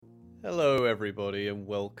Hello, everybody, and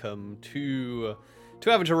welcome to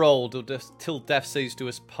Avatar Roll Till Death Says Do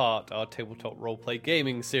Us Part, our tabletop roleplay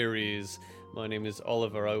gaming series. My name is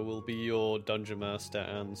Oliver. I will be your dungeon master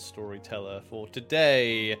and storyteller for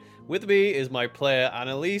today. With me is my player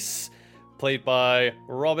Annalise, played by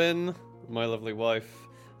Robin, my lovely wife.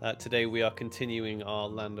 Today we are continuing our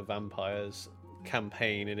Land of Vampires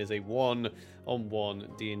campaign. It is a one-on-one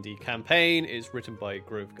D&D campaign. It's written by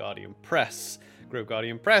Grove Guardian Press. Grove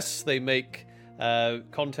Guardian Press, they make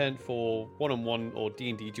content for one-on-one or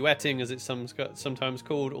D&D duetting, as it's sometimes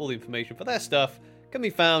called. All the information for their stuff can be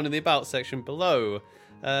found in the About section below.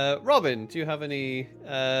 Robin, do you have any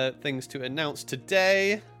things to announce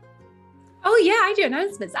today? Oh yeah, I do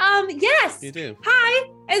announcements. Yes. You do. Hi,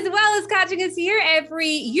 as well as catching us here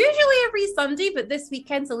usually every Sunday, but this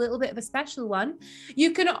weekend's a little bit of a special one.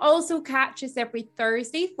 You can also catch us every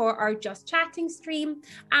Thursday for our Just Chatting stream,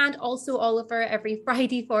 and also Oliver every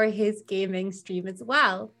Friday for his gaming stream as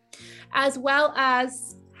well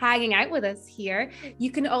as hanging out with us here. You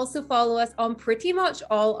can also follow us on pretty much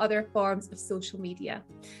all other forms of social media.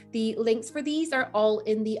 The links for these are all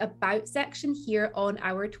in the About section here on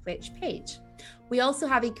our Twitch page. We also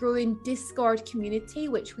have a growing Discord community,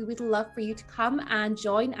 which we would love for you to come and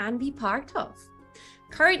join and be part of.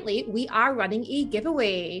 Currently, we are running a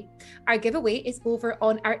giveaway. Our giveaway is over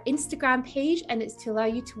on our Instagram page, and it's to allow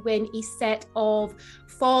you to win a set of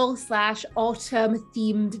fall/autumn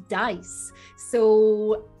themed dice.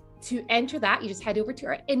 So to enter that, you just head over to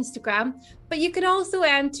our Instagram, but you can also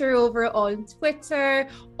enter over on Twitter,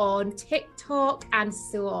 on TikTok, and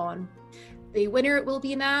so on. The winner will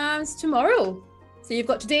be announced tomorrow. So you've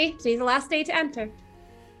got today. Today's the last day to enter.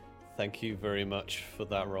 Thank you very much for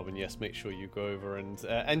that, Robin. Yes, make sure you go over and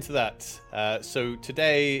enter that. So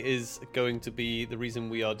today is going to be the reason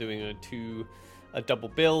we are doing a double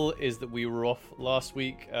bill is that we were off last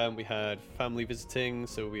week. We had family visiting,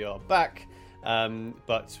 so we are back.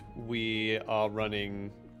 But we are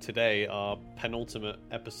running today our penultimate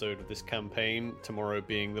episode of this campaign, tomorrow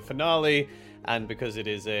being the finale, and because it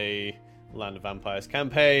is a Land of Vampires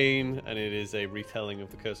campaign and it is a retelling of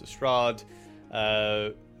the Curse of Strahd,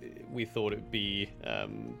 we thought it'd be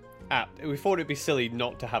silly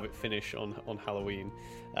not to have it finish on Halloween,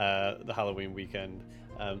 the Halloween weekend.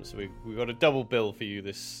 So we've got a double bill for you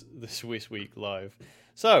this week live.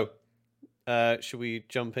 So should we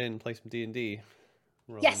jump in, play some D&D?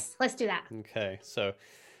 Yes, let's do that. Okay, so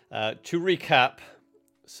to recap,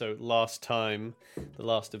 so last time, the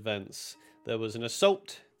last events, there was an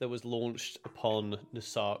assault that was launched upon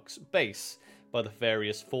Nasark's base by the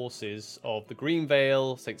various forces of the Green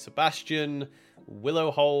Vale, St. Sebastian,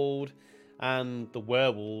 Willowhold, and the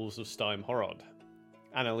werewolves of Steimhorod.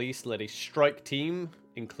 Annalise led a strike team,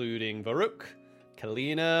 including Varuk,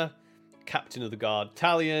 Kalina, Captain of the Guard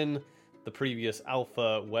Talion, the previous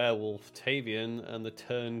alpha werewolf Tavian, and the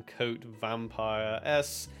turncoat vampire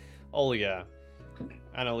Olya.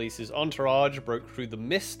 Annalise's entourage broke through the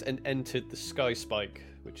mist and entered the Sky Spike,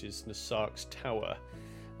 which is Nasark's tower.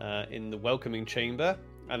 In the welcoming chamber,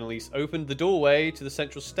 Annalise opened the doorway to the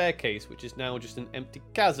central staircase, which is now just an empty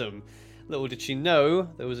chasm. Little did she know,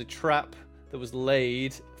 there was a trap that was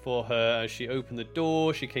laid for her. As she opened the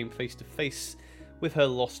door, she came face to face with her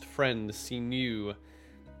lost friend, Sinew.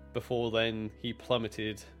 Before then, he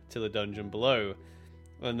plummeted to the dungeon below.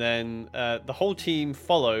 And then the whole team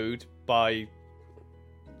followed by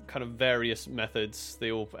kind of various methods.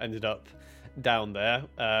 They all ended up down there,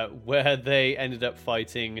 where they ended up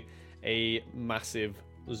fighting a massive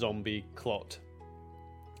zombie clot.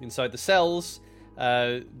 Inside the cells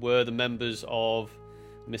were the members of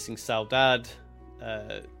Missing Saudade,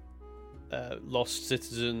 lost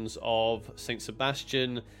citizens of St.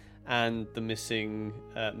 Sebastian, and the missing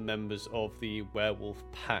members of the werewolf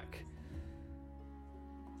pack.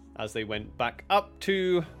 As they went back up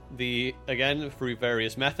to again, through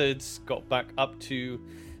various methods, got back up to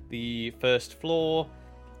the first floor,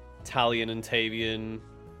 Talion and Tavian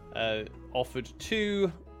offered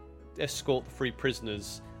to escort the 3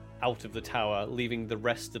 prisoners out of the tower, leaving the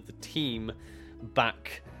rest of the team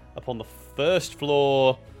back upon the first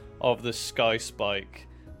floor of the Sky Spike.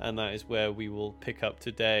 And that is where we will pick up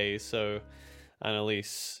today. So,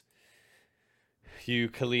 Annalise, you,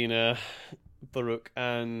 Kalina, Varuk,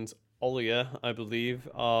 and Olya, I believe,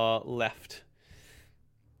 are left.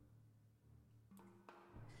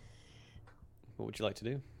 What would you like to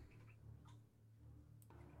do?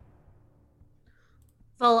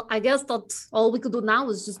 Well, I guess that all we could do now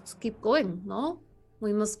is just keep going, no?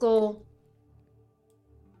 We must go.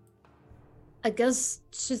 I guess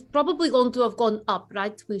she's probably going to have gone up,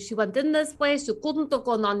 right? She went in this way, she couldn't have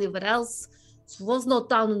gone anywhere else. was not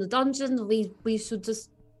down in the dungeon. We should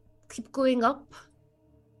just keep going up.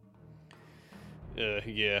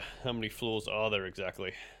 Yeah. How many floors are there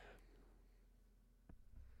exactly?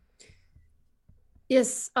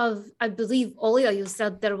 Yes, I believe, Olia, you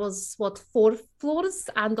said there was, 4 floors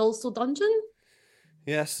and also dungeon?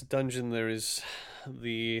 Yes, dungeon, there is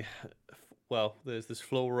there's this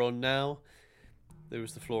floor we're on now. There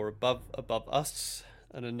was the floor above us,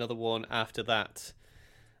 and another one after that.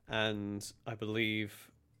 And I believe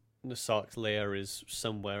Nasark's lair is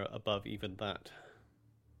somewhere above even that.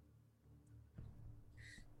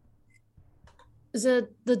 The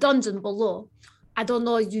dungeon below. I don't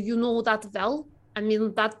know, you know that well? I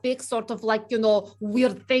mean, that big sort of like,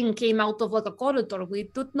 weird thing came out of like a corridor. We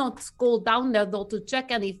did not go down there though to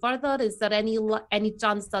check any further. Is there any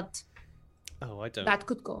chance that I don't. That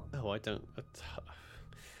could go? I don't.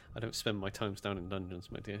 I don't spend my times down in dungeons,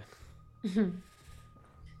 my dear.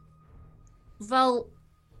 Well,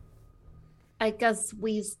 I guess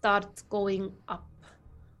we start going up.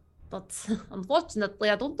 But unfortunately,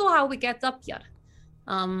 I don't know how we get up here.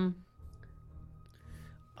 I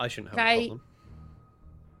shouldn't have a problem.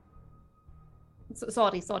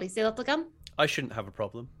 Sorry, say that again? I shouldn't have a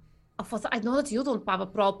problem. I know that you don't have a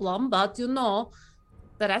problem, but the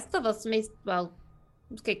rest of us may,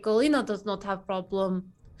 okay, Galina does not have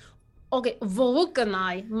problem. Okay, Voluk and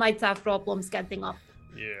I might have problems getting up.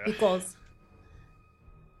 Yeah. Because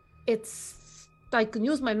I can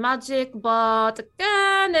use my magic, but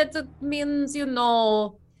again, it means,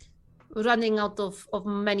 running out of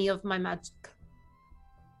many of my magic.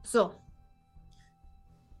 So,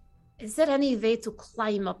 is there any way to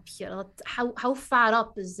climb up here? How far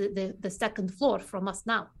up is the second floor from us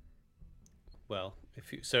now? Well,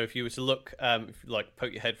 if you were to look,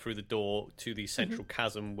 poke your head through the door to the central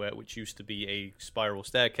chasm, which used to be a spiral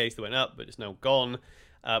staircase that went up, but it's now gone.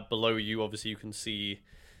 Below you, obviously, you can see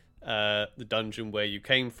the dungeon where you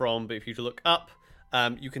came from. But if you were to look up,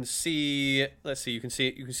 you can see. Let's see. You can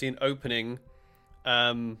see an opening.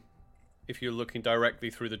 If you're looking directly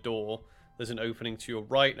through the door, there's an opening to your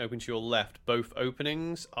right and open to your left. Both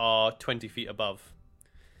openings are 20 feet above.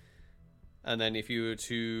 And then if you were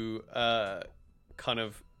to kind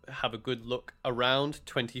of have a good look around,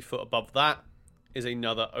 20 foot above that is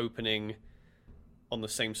another opening on the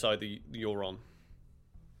same side that you're on.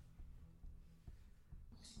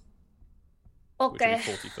 Okay. Which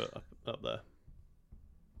would be 40 foot up there.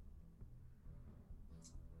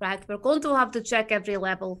 Right, we're going to have to check every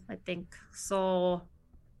level, I think. So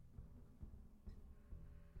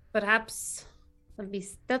perhaps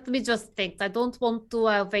let me just think. I don't want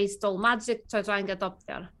to waste all magic to try and get up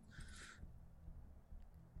there.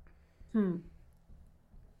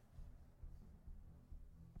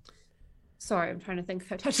 Sorry, I'm trying to think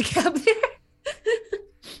how to get up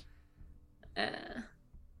there.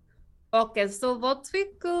 Okay, so what we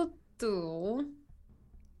could do...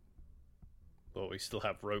 Well, we still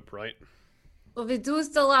have rope, right? Well, we do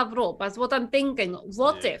still have rope. That's what I'm thinking.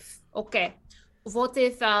 What if Galina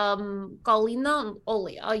and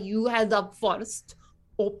Olia, you head up first,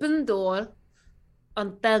 open door,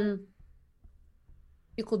 and then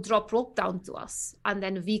you could drop rope down to us, and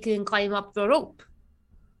then we can climb up the rope.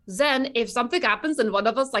 Then, if something happens and one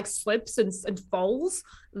of us slips and falls,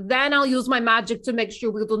 then I'll use my magic to make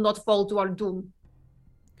sure we do not fall to our doom.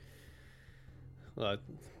 It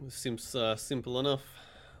seems simple enough.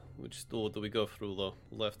 Which door do we go through, though?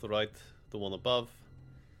 Left or right? The one above?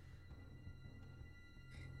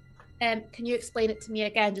 Can you explain it to me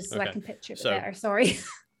again, just so I can picture it better? Sorry.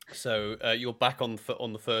 So you're back on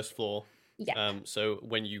the first floor. Yeah. So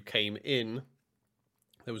when you came in,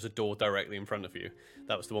 there was a door directly in front of you.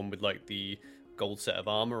 That was the one with the gold set of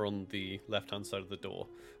armor on the left-hand side of the door.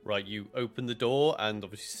 Right, you opened the door, and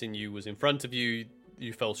obviously Sinew was in front of you.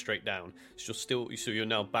 You fell straight down. So you're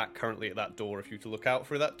now back currently at that door. If you were to look out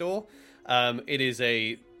through that door, it is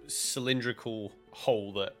a cylindrical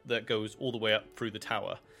hole that goes all the way up through the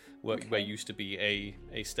tower, where used to be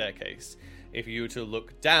a staircase. If you were to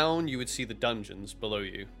look down, you would see the dungeons below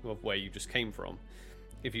you of where you just came from.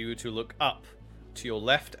 If you were to look up, to your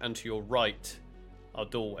left and to your right are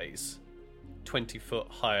doorways, 20 foot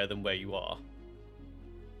higher than where you are.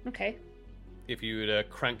 Okay. If you were to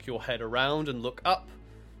crank your head around and look up,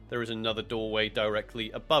 there is another doorway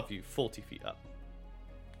directly above you, 40 feet up.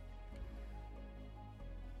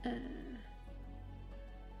 So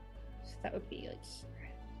that would be here.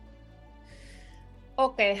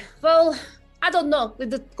 Okay, well, I don't know. We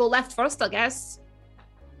did go left first, I guess.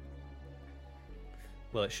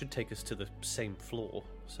 Well, it should take us to the same floor,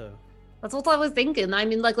 so... That's what I was thinking. I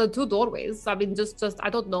mean, the 2 doorways. I mean, just I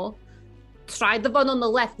don't know. try the one on the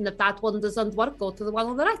left, and if that one doesn't work, go to the one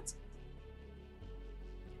on the right.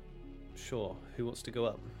 Sure. Who wants to go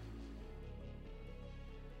up?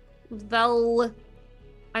 Well,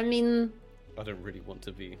 I mean... I don't really want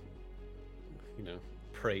to be,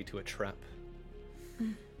 prey to a trap.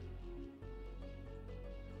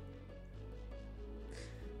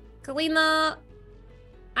 Kalina,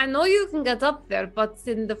 I know you can get up there, but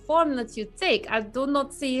in the form that you take, I do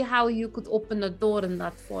not see how you could open a door in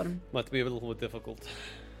that form. Might be a little bit difficult.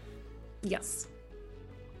 Yes.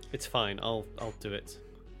 It's fine. I'll do it.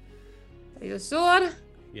 Are you sure?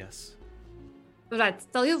 Yes. Right,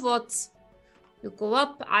 tell you what. You go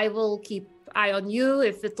up, I will keep eye on you.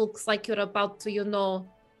 If it looks like you're about to,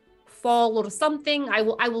 fall or something, I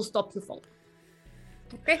will stop you fall.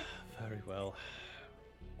 Okay? Very well.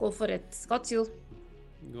 Go for it. Got you.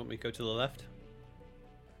 You want me to go to the left?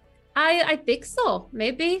 I think so.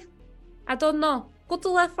 Maybe. I don't know. Go to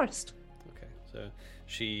left first. Okay, so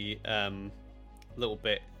she, a little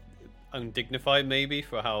bit undignified maybe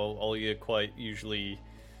for how Olya quite usually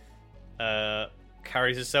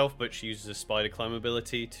carries herself, but she uses a spider climb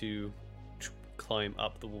ability to climb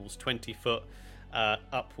up the walls 20 foot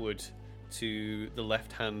upward to the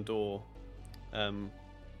left-hand door.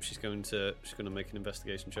 She's going to make an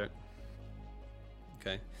investigation check.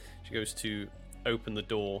 Okay, she goes to open the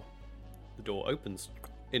door. The door opens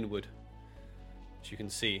inward, as you can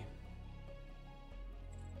see.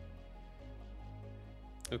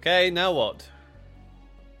 Okay, now what?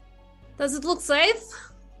 Does it look safe?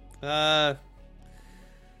 No,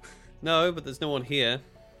 but there's no one here.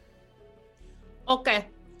 Okay.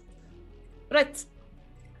 Right.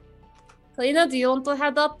 Kalina, do you want to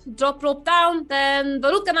head up, drop rope down, then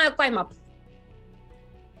Baruch and I'll climb up.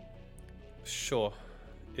 Sure.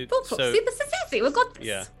 Go for it. See, this is easy. We've got this.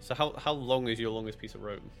 Yeah. So how long is your longest piece of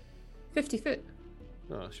rope? 50 foot.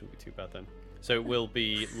 Oh, that shouldn't be too bad then. So it will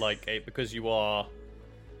be like because you are.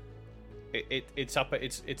 It's up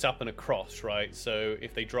and across, right? So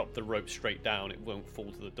if they drop the rope straight down, it won't fall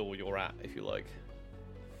to the door you're at, if you like.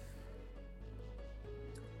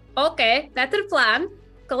 Okay, better plan.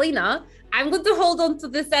 Kalina, I'm going to hold on to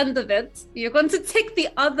this end of it. You're going to take the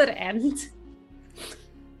other end.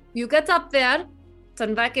 You get up there,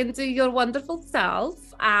 turn back into your wonderful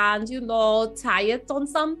self, and tie it on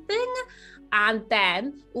something, and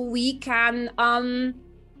then we can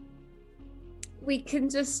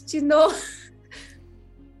just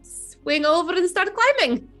swing over and start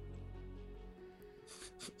climbing.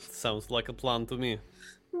 Sounds like a plan to me.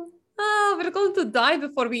 Oh, we're going to die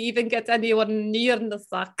before we even get anyone near the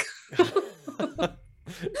sack.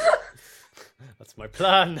 That's my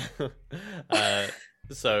plan.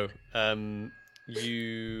 So Kalina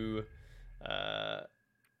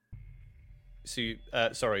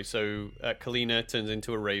turns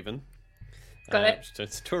into a raven. Got it. She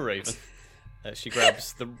turns into a raven. She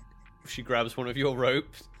grabs one of your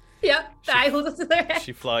ropes. Yeah, I hold it to their head.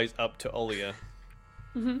 She flies up to Olya.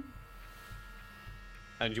 Mm-hmm.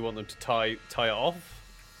 And you want them to tie it off?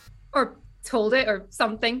 Or hold it or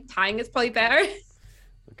something. Tying is probably better.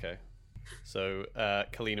 Okay. So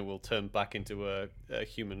Kalina will turn back into a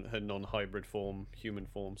human, her non-hybrid form, human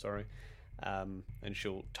form, sorry. And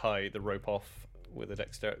she'll tie the rope off with a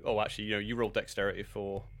dexterity. Oh, actually, you roll dexterity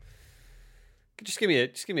for. Just give me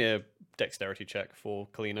a dexterity check for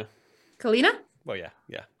Kalina. Kalina? Well, yeah.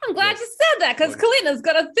 I'm glad you said that because Kalina's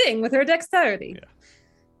got a thing with her dexterity.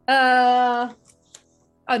 Yeah.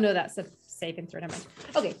 Oh no, that's a saving throw. Never mind.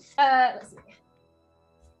 Okay. Let's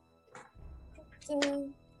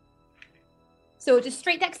see. So just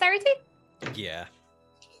straight dexterity? Yeah.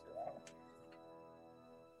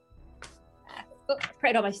 Oh,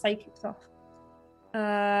 prayed all my psychics off.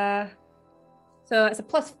 So it's a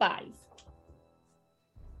 +5.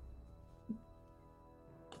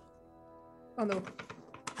 Oh no.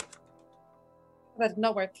 That did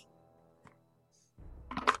not work.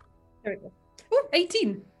 There we go. Ooh,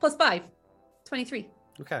 18 +5. 23.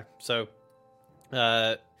 Okay. So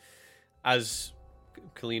as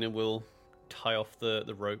Kalina will tie off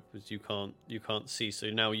the rope, as you can't see, so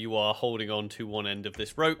now you are holding on to one end of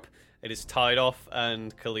this rope. It is tied off,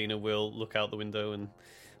 and Kalina will look out the window and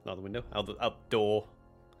out the door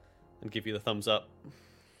and give you the thumbs up.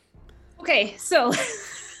 Okay, so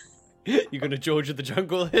you're gonna George of the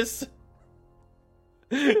Jungle this?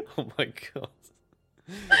 Oh my god.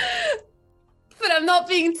 But I'm not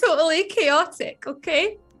being totally chaotic,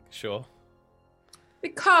 okay? Sure.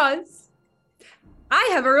 Because I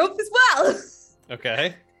have a rope as well.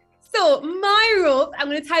 Okay. So my rope, I'm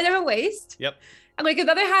going to tie down my waist. Yep. I'm going to give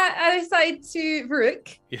the other side to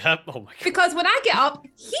Varuk. Yeah. Oh my god. Because when I get up,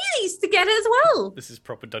 he needs to get it as well. This is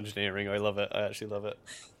proper dungeoneering. I love it. I actually love it.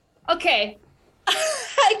 Okay.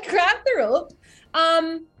 I grab the rope.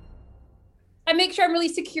 I make sure I'm really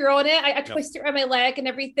secure on it. I twist it around my leg and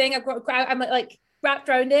everything. I'm like wrapped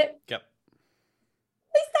around it. Yep.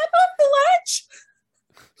 I step off the ledge.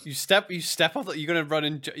 You step off. You're gonna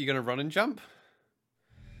run and jump.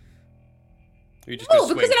 Or you just No,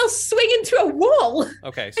 because then I'll swing into a wall.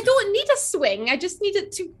 Okay. I don't need a swing. I just need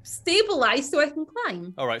it to stabilize so I can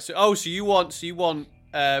climb. All right. So you want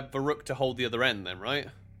Varuk to hold the other end then, right?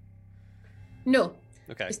 No.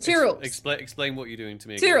 Okay. It's two ropes. Explain what you're doing to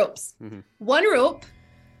me. Two again. ropes. Mm-hmm. One rope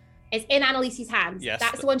is in Annalise's hands. Yes.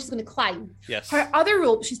 That's the one she's going to climb. Yes. Her other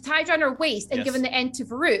rope, she's tied around her waist and Yes. given the end to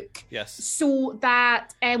Varuk. Yes. So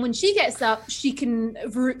that when she gets up,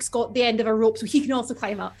 Varuk's got the end of a rope so he can also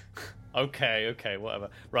climb up. Okay, whatever.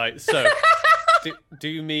 Right, so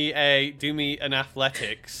do me an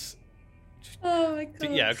athletics. Oh my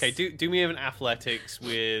god. Yeah, okay. Do me an athletics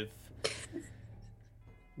with.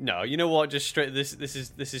 No, you know what? Just straight. This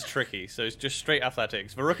is tricky. So it's just straight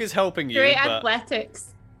athletics. Varuk is helping you. Straight but...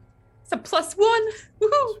 athletics. It's a +1.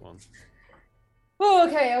 Woohoo! +1. Oh,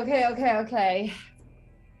 okay.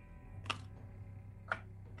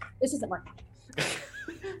 This isn't working.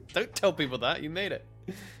 Don't tell people that. You made it.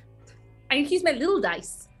 I need to use my little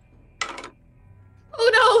dice. Oh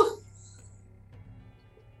no!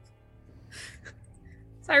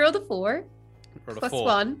 So I rolled a 4.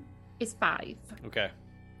 +1 is 5. Okay.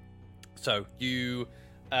 So you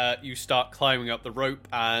start climbing up the rope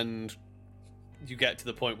and you get to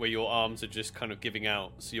the point where your arms are just kind of giving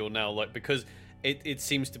out. So you're now like, because it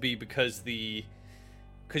seems to be because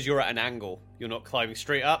you're at an angle. You're not climbing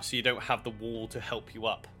straight up, so you don't have the wall to help you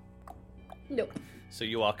up. Nope. So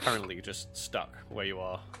you are currently just stuck where you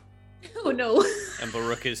are. Oh no. And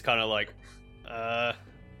Varuk is kind of like,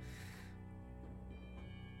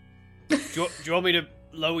 do you want me to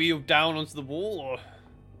lower you down onto the wall, or?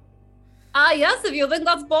 Yes, if you think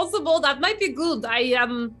that's possible, that might be good.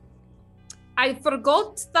 I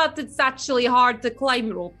forgot that it's actually hard to climb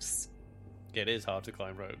ropes. It is hard to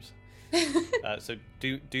climb ropes. So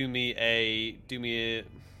do me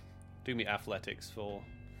athletics for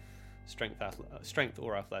strength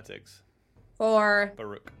or athletics For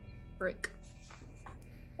Varuk.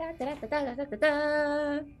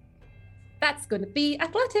 That's going to be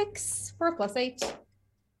athletics for a +8.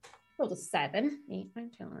 Rolled a 7. 8,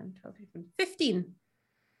 9, 10, 11, 12, 13, 15.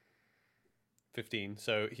 15.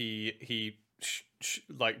 So he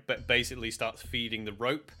basically starts feeding the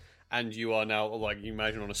rope, and you are now, like, you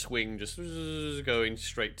imagine on a swing, just going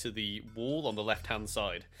straight to the wall on the left-hand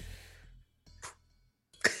side.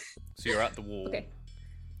 So you're at the wall. Okay.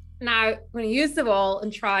 Now, I'm going to use the wall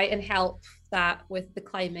and try and help that with the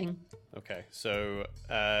climbing. Okay, so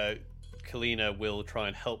Kalina will try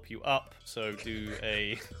and help you up. So do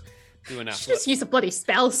an athletics. Just use a bloody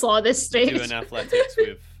spell slot at this stage. Do an athletics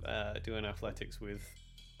with.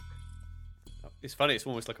 It's funny. It's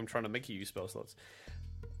almost like I'm trying to make you use spell slots.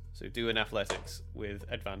 So do an athletics with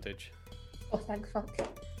advantage. Oh, thank fuck.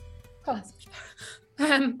 Oh, that's much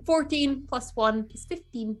better. 14 + 1 is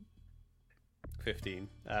 15. 15.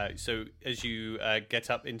 So as you get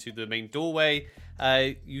up into the main doorway,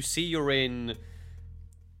 you see you're in.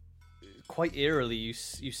 Quite eerily, you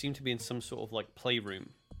seem to be in some sort of like playroom.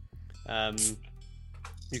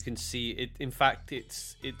 You can see it. In fact,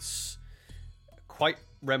 it's quite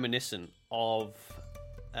reminiscent of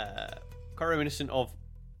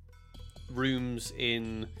rooms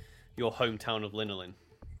in your hometown of Linolin.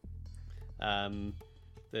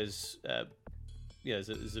 There's a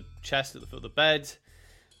chest at the foot of the bed.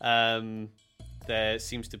 There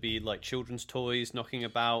seems to be like children's toys knocking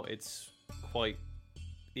about. It's quite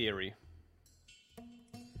eerie.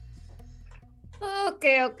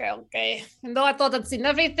 Okay. And though I thought I'd seen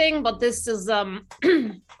everything, but this is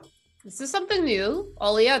this is something new.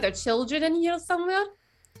 Ollie, are there children in here somewhere?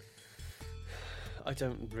 I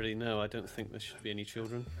don't really know. I don't think there should be any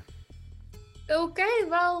children. Okay,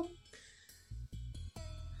 well,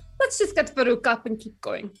 let's just get Varuk up and keep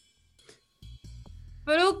going.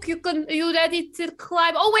 Varuk, are you ready to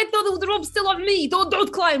climb? Oh wait, no, the rope's still on me.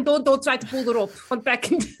 Don't climb. Don't try to pull the rope. 1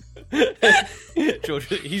 second. George,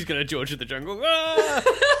 he's gonna George of the Jungle. Ah!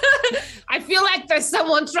 I feel like there's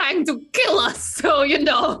someone trying to kill us, so you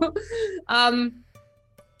know.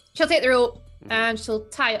 She'll take the rope and she'll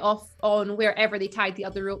tie it off on wherever they tied the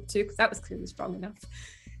other rope to, because that was clearly strong enough.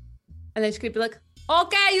 And then she could be like,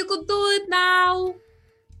 "Okay, you can do it now.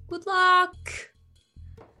 Good luck."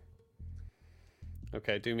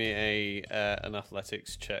 Okay, do me an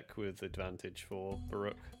athletics check with advantage for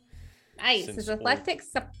Baruch. Nice. Since His all- athletics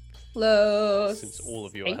are plus. Since all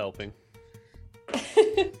of you are helping.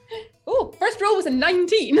 Oh, first roll was a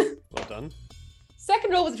 19. Well done.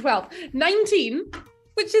 Second roll was a 12. 19,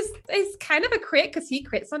 which is kind of a crit because he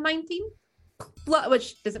crits on 19.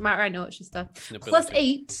 Which doesn't matter. I know it's just a An plus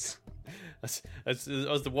ability. 8. As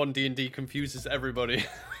the one D&D confuses everybody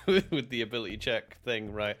with the ability check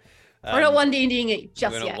thing, right? We're not 1D&Ing it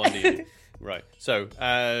just we're yet. not 1D. Right. So,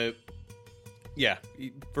 yeah,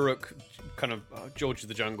 Baruch kind of George of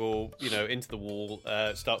the jungle, into the wall,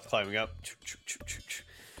 starts climbing up,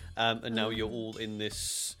 and now you're all in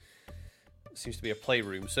this. Seems to be a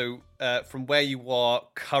playroom. So, from where you are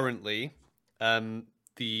currently,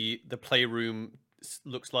 the playroom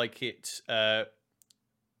looks like it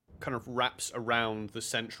kind of wraps around the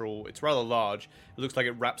central. It's rather large. It looks like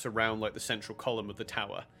it wraps around like the central column of the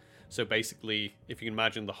tower. So basically, if you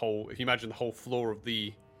imagine the whole floor of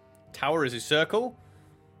the tower is a circle,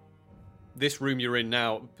 this room you're in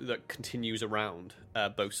now that continues around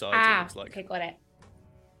both sides. It looks like. Okay, got it.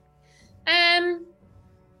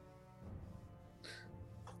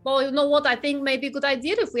 Well, you know what? I think maybe a good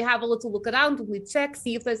idea if we have a little look around and we check,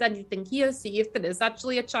 see if there's anything here, see if there is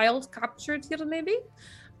actually a child captured here, maybe.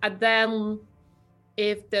 And then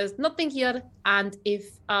if there's nothing here, and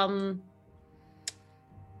if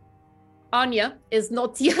Anya is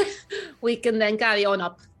not here, we can then carry on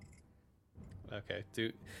up. Okay. So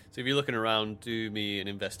if you're looking around, do me an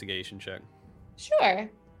investigation check. Sure.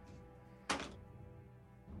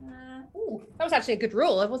 Oh, that was actually a good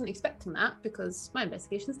roll. I wasn't expecting that because my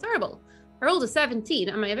investigation's terrible. I rolled a 17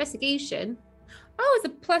 and my investigation... Oh,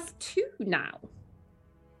 it's a +2 now.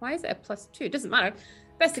 Why is it a +2? It doesn't matter.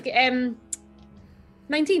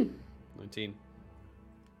 19. 19.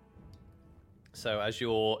 So as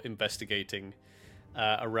you're investigating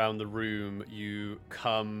around the room, you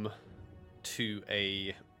come to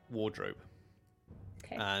a wardrobe.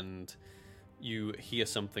 Okay. And you hear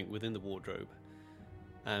something within the wardrobe.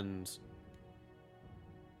 And,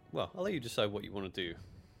 well, I'll let you decide what you want to do.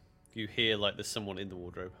 You hear like there's someone in the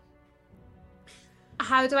wardrobe.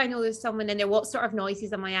 How do I know there's someone in there? What sort of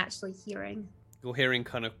noises am I actually hearing? You're hearing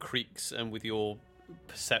kind of creaks, and with your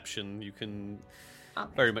perception, you can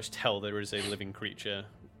very much tell there is a living creature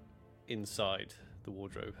inside the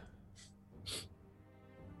wardrobe.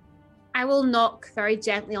 I will knock very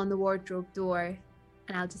gently on the wardrobe door,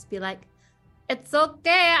 and I'll just be like, "It's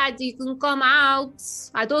okay, you can come out.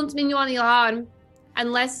 I don't mean you any harm.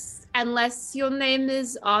 Unless your name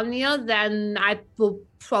is Anya, then I will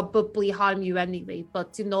probably harm you anyway.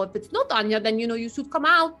 But, if it's not Anya, then, you should come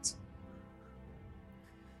out."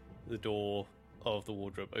 The door of the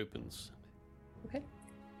wardrobe opens. Okay.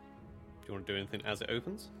 Do you want to do anything as it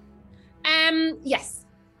opens? Yes.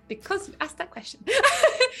 Because you asked that question.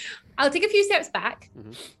 I'll take a few steps back,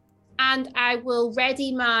 and I will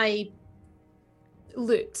ready my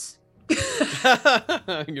loot.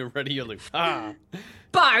 You're ready, your loot.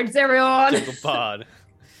 Bards, everyone! Jungle bard.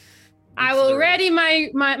 I will ready my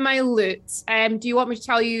loot. Do you want me to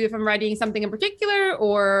tell you if I'm readying something in particular,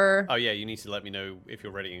 or... Oh, yeah, you need to let me know if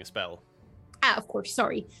you're readying a spell. Of course,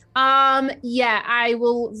 sorry. Yeah, I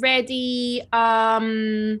will ready...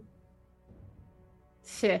 I'm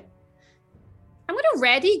going to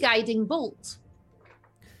ready Guiding Bolt.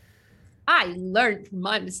 I learned from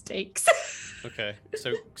my mistakes. Okay,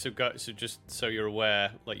 so just so you're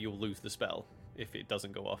aware, like, you'll lose the spell if it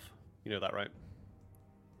doesn't go off. You know that, right?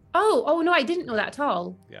 Oh no, I didn't know that at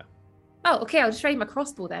all. Yeah. Oh, okay, I'll just ready my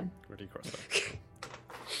crossbow then. Ready crossbow.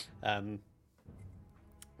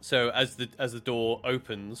 So as the door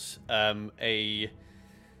opens, a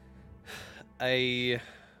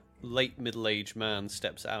late middle-aged man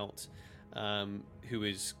steps out,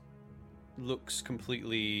 who looks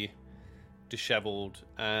completely disheveled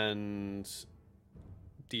and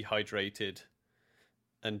dehydrated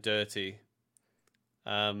and dirty,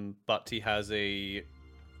 but he has a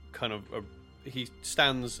kind of he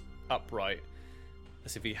stands upright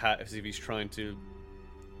as if he's trying to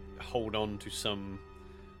hold on to some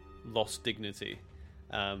lost dignity,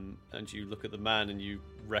 and you look at the man and you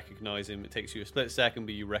recognize him. It takes you a split second,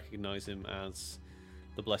 but you recognize him as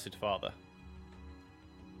the Blessed Father,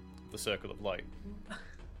 the Circle of Light.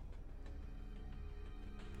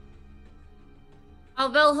 Oh,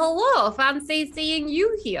 well, hello. Fancy seeing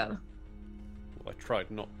you here. Well, I tried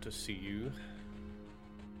not to see you.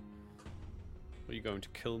 Are you going to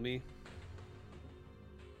kill me?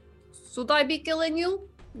 Should I be killing you?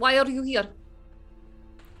 Why are you here?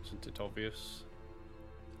 Isn't it obvious?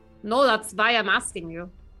 No, that's why I'm asking you.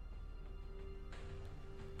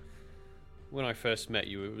 when I first met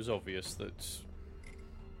you, it was obvious that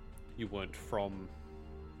you weren't from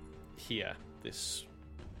here. This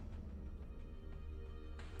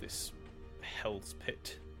hell's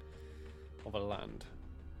pit of a land.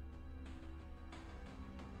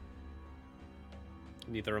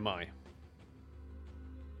 Neither am I.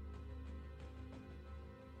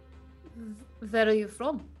 Where are you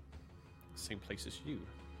from? Same place as you.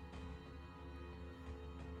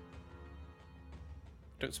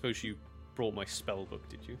 Don't suppose you brought my spell book,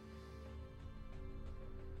 did you?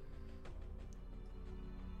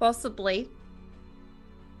 Possibly.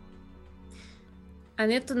 I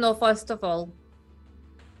need to know first of all.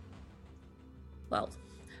 Well,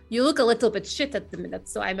 you look a little bit shit at the minute,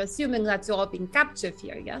 so I'm assuming that you're being captured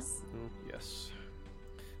here, yes? Yes.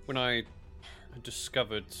 When I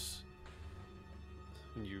discovered,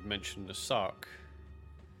 when you mentioned the Sark,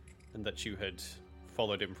 and that you had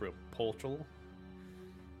followed him through a portal,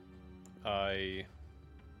 I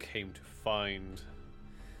came to find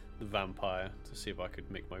the vampire to see if I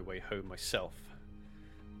could make my way home myself.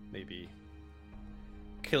 Maybe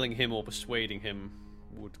killing him or persuading him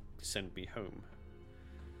would send me home.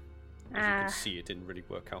 As you can see, it didn't really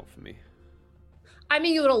work out for me. I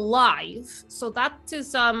mean, you're alive, so that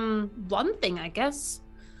is one thing, I guess.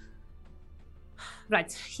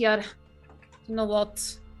 Right, here. You know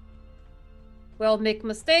what? We all make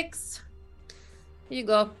mistakes. Here you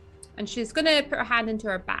go. And she's gonna put her hand into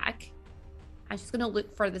her bag, and she's gonna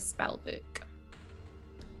look for the spell book.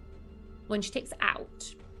 When she takes it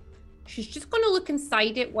out, she's just gonna look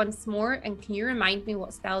inside it once more, and can you remind me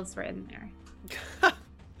what spells were in there?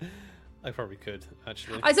 I probably could,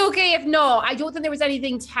 actually. It's okay if no. I don't think there was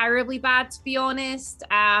anything terribly bad, to be honest.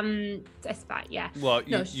 It's fine, yeah. Well,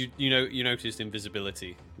 No, you noticed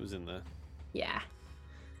invisibility was in there. Yeah.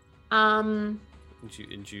 And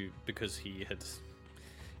you because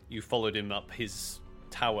you followed him up his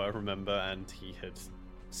tower, remember, and he had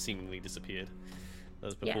seemingly disappeared. That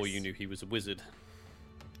was before you knew he was a wizard.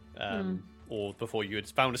 Or before you had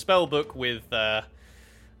found a spell book with a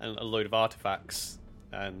load of artifacts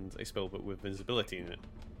and a spellbook with invisibility in it.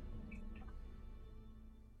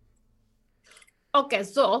 Okay,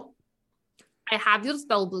 so I have your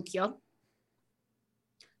spellbook here.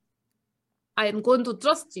 I am going to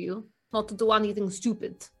trust you not to do anything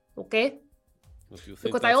stupid, okay?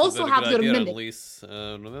 Because I also have your mimic. At least,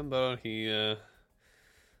 remember, he's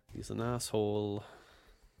an asshole.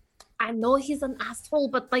 I know he's an asshole,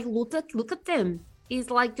 but like, look at him. He's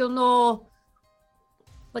like, you know,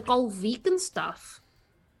 like all weak and stuff.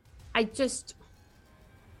 I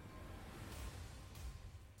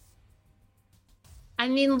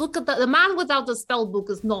mean, look at the man without the spell book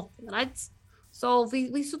is nothing, right? So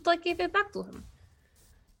we should like give it back to him.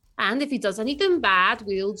 And if he does anything bad,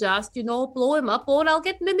 we'll just, you know, blow him up, or I'll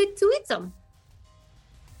get Mimic to eat him.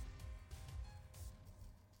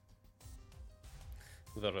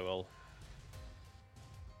 Very well.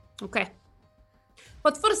 Okay.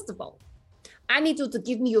 But first of all, I need you to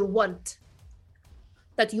give me your word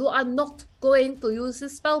that you are not going to use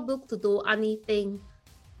this spell book to do anything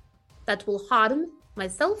that will harm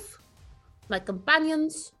myself, my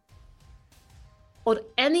companions, or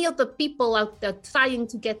any of the people out there trying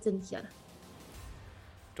to get in here.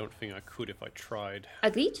 Don't think I could if I tried.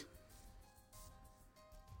 Agreed?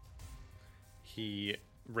 He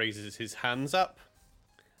raises his hands up,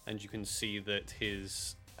 and you can see that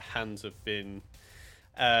his hands have been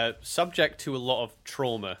subject to a lot of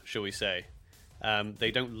trauma, shall we say. They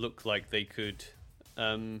don't look like they could.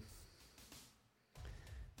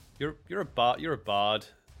 You're a bard. You're a bard.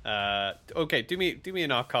 Okay, do me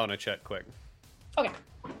an Arcana check, quick. Okay.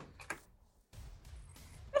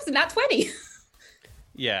 That's a nat 20.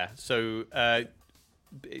 Yeah. So,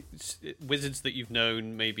 wizards that you've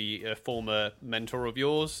known, maybe a former mentor of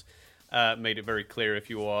yours, made it very clear if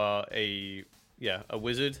you are a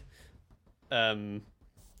wizard. Having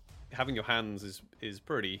your hands is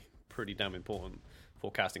pretty damn important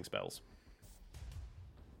for casting spells.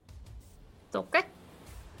 Okay.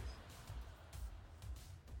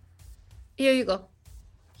 Here you go.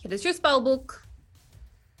 Here is your spell book.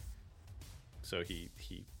 So he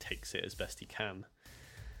takes it as best he can.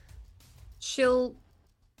 She's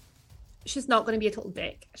not going to be a total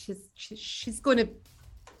dick. She's going to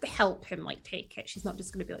help him like take it. She's not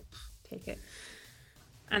just going to be like take it.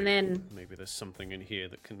 And then maybe there's something in here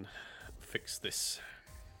that can fix this.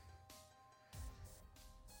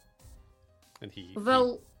 And he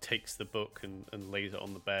takes the book and lays it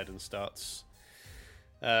on the bed and starts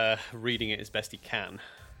reading it as best he can.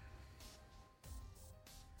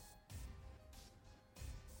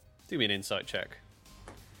 Do me an insight check.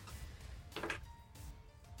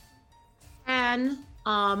 10.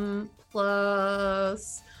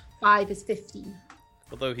 Plus 5 is 15.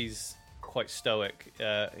 Although he's quite stoic,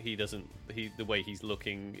 the way he's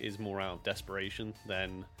looking is more out of desperation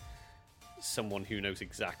than someone who knows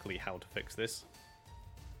exactly how to fix this.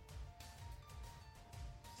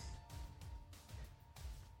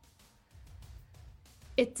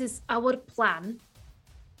 It is our plan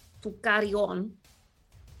to carry on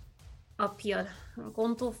up here. We're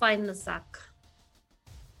going to find the sack.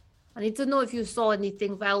 I need to know if you saw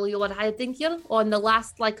anything while you were hiding here, or in the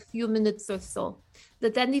last, few minutes or so.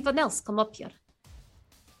 Did anyone else come up here?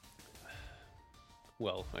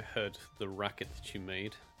 Well, I heard the racket that you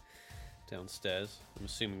made downstairs. I'm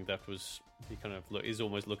assuming that was... He kind of is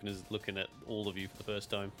almost looking at all of you for the first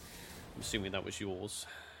time. I'm assuming that was yours.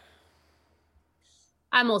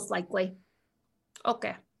 Most likely.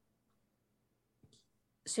 Okay.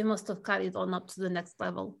 She must have carried on up to the next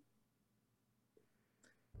level.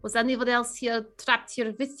 Was anybody else here trapped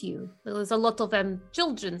here with you? There was a lot of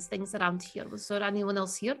children's things around here. Was there anyone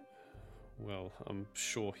else here? Well, I'm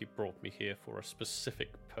sure he brought me here for a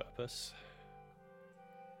specific purpose.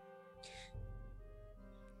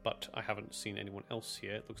 But I haven't seen anyone else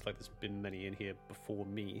here. It looks like there's been many in here before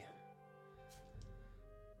me.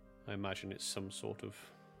 I imagine it's some sort of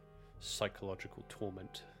psychological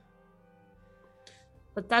torment.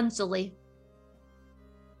 Potentially.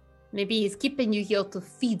 Maybe he's keeping you here to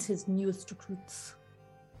feed his newest recruits.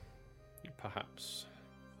 Perhaps.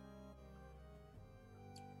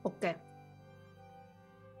 Okay.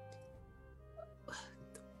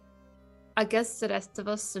 I guess the rest of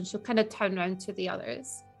us, and she'll kind of turn around to the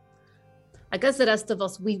others. I guess the rest of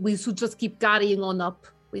us, we should just keep carrying on up.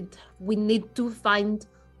 We need to find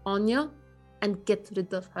Anya and get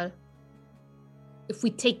rid of her. If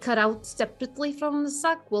we take her out separately from the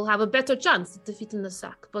sack, we'll have a better chance of defeating the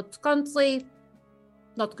sack. But currently,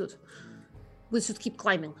 not good. We should keep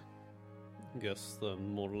climbing. I guess the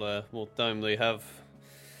more time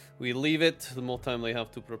we leave it, the more time they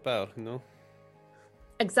have to prepare, you know?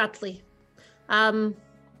 Exactly.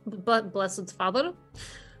 But Blessed Father,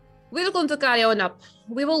 we're going to carry on up.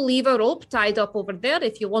 We will leave a rope tied up over there.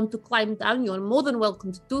 If you want to climb down, you're more than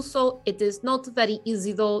welcome to do so. It is not very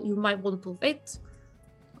easy, though. You might want to wait.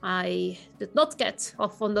 I did not get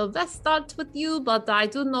off on the best start with you, but I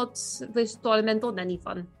do not wish torment on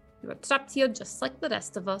anyone. You are trapped here just like the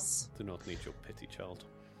rest of us. Do not need your pity, child.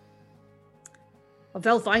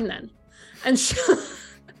 Well, fine then. And she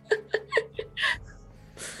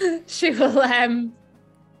will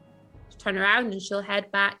turn around and she'll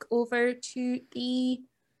head back over to the...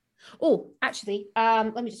 Oh, actually,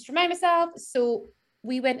 let me just remind myself. So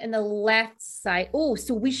we went in the left side. Oh,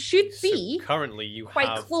 so we should be currently you quite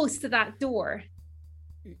have... close to that door.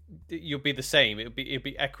 You'll be the same. It'd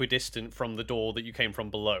be equidistant from the door that you came from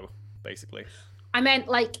below, basically. I meant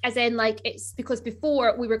it's because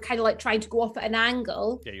before we were kind of trying to go off at an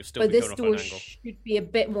angle. Yeah, you're still but going this off door at an angle. should be a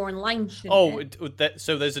bit more in line.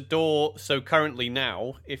 So there's a door. So currently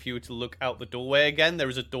now, if you were to look out the doorway again, there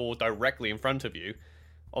is a door directly in front of you,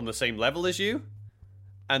 on the same level as you,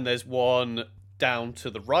 and there's one down to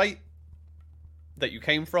the right that you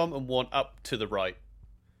came from, and one up to the right.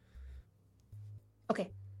 Okay.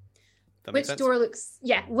 Which door looks...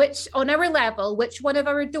 Yeah, which, on our level, which one of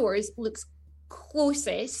our doors looks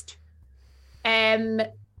closest to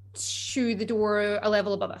the door a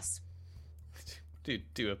level above us?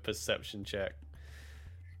 Do a perception check.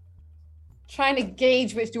 Trying to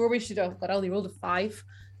gauge which door we should have, but I only rolled a 5.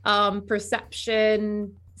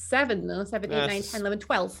 Perception 7, though. 7, 8, 9, 10, 11,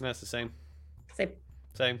 12. That's the same.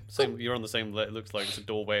 Same. Same. You're on the same... It looks like it's a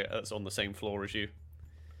doorway that's on the same floor as you.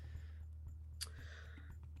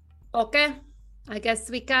 Okay. I guess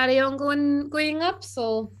we carry on going up,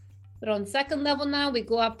 so we're on 2nd level now. We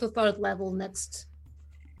go up to 3rd level next.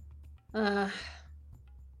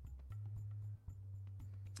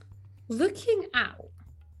 Looking out.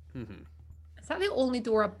 Mm-hmm. Is that the only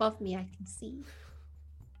door above me I can see?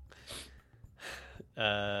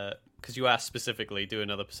 Because you asked specifically, do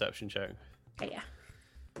another perception check. Yeah.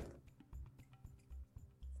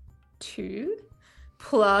 2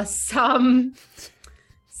 plus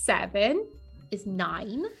 7 is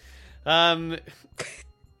 9.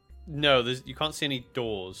 No, you can't see any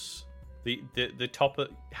doors. The top of,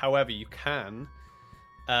 however, you can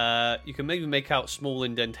maybe make out small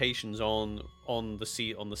indentations on the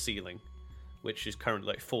ceiling, which is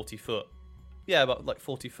currently 40 foot. Yeah, about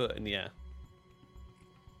 40 foot in the air.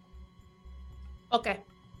 Okay.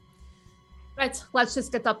 Right, let's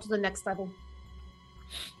just get up to the next level.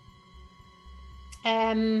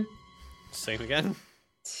 Same again.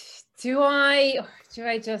 Do I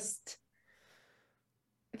just...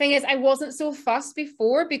 Thing is, I wasn't so fussed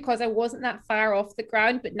before because I wasn't that far off the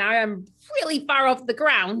ground, but now I'm really far off the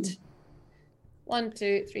ground. 1,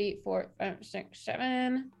 2, 3, 4, 5, 6,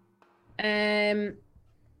 7.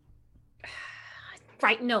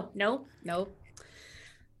 Right, no.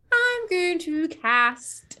 I'm going to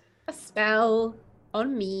cast a spell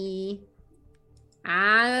on me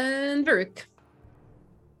and Baruch.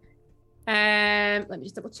 Let me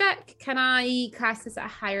just double check. Can I cast this at a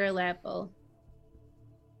higher level?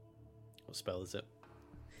 What spell is it?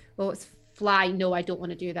 Oh, it's fly. No, I don't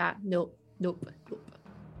want to do that. Nope.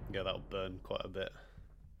 Yeah, that'll burn quite a bit.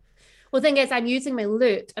 Well, the thing is, I'm using my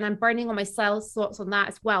loot and I'm burning on my spell slots on that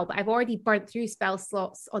as well, but I've already burnt through spell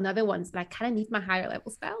slots on other ones, and I kind of need my higher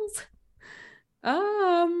level spells.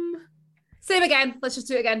 Same again. Let's just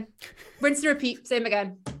do it again. Rinse and repeat. Same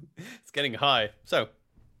again. It's getting high. So,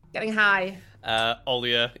 getting high.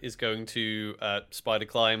 Olia is going to spider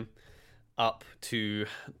climb up to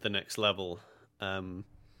the next level.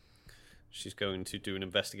 She's going to do an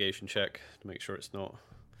investigation check to make sure it's not.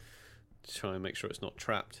 Try and make sure it's not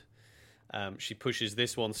trapped. She pushes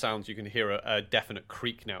this one. Sounds you can hear a definite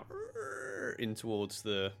creak now in towards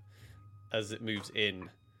as it moves in.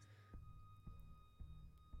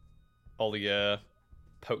 Olia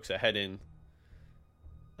pokes her head in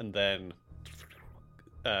and then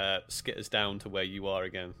skitters down to where you are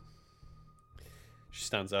again. She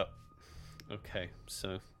stands up. Okay,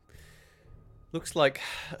 so looks like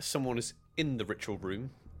someone is in the ritual room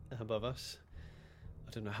above us.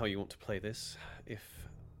 I don't know how you want to play this. If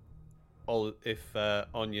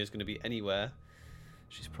Anya is going to be anywhere,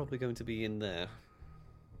 she's probably going to be in there.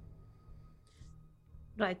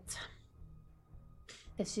 Right.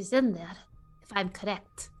 If she's in there, if I'm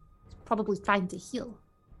correct, she's probably trying to heal.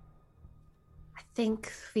 I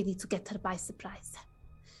think we need to get her by surprise.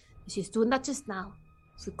 She's doing that just now.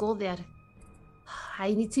 If we go there,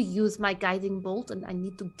 I need to use my guiding bolt and I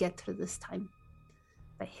need to get her this time.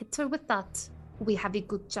 If I hit her with that, we have a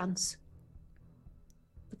good chance.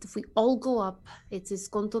 But if we all go up, it is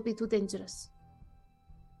going to be too dangerous.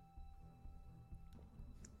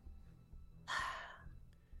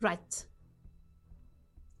 Right.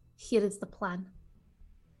 Here is the plan.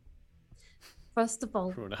 First of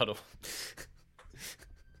all... Ronaldo.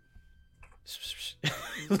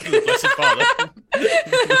 Blessed Father.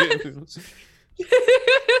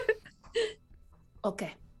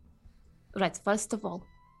 Okay. Right, first of all,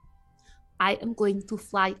 I am going to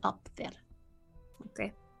fly up there.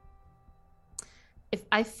 Okay. If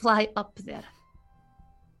I fly up there...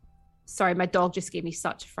 Sorry, my dog just gave me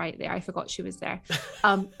such a fright there. I forgot she was there.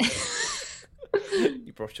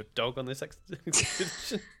 You brought your dog on this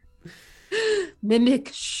expedition?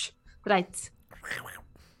 Mimic, shh. Right.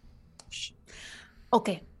 Shh.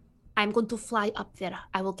 Okay. I'm going to fly up there.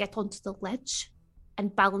 I will get onto the ledge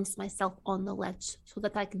and balance myself on the ledge so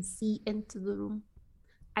that I can see into the room.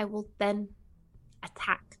 I will then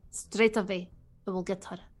attack straight away. I will get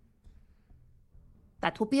her.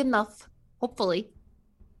 That will be enough, hopefully,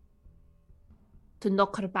 to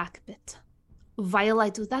knock her back a bit. While I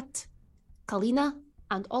do that, Kalina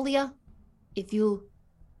and Olia, if you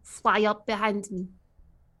fly up behind me.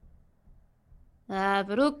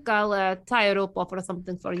 Baruch, I'll tie a rope up or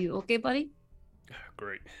something for you, okay, buddy?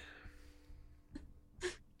 Great.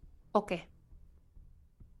 Okay.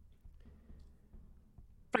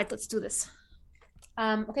 Right, let's do this.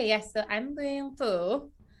 Okay, yes, so I'm going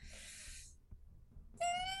to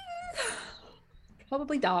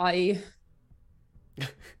probably die.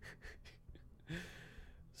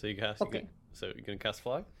 So you cast. Okay. So you're gonna cast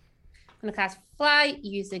fly. I'm gonna cast fly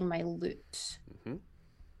using my loot. Mm-hmm.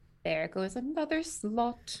 There goes another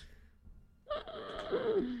slot.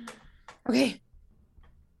 Okay.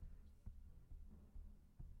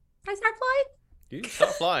 I start flying? You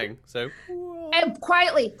start flying. So.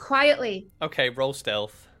 Quietly. Okay, roll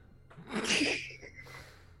stealth.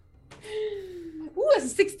 Ooh, that's a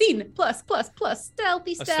 16. Plus.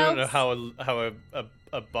 Stealthy stealth. I still don't know how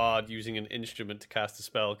a bard using an instrument to cast a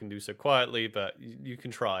spell can do so quietly, but you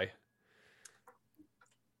can try.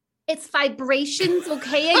 It's vibrations,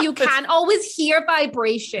 okay? You can't always hear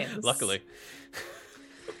vibrations. Luckily.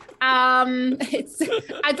 It's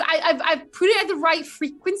I've put it at the right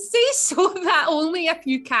frequency so that only a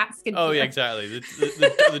few cats can hear. Oh yeah, exactly.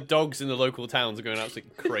 The dogs in the local towns are going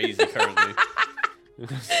absolutely crazy currently.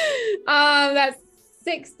 That's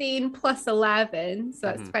 16 plus 11, so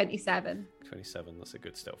that's 27. 27, that's a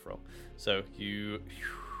good stealth roll. So you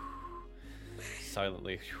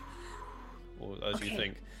silently, or as you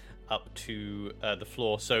think, up to the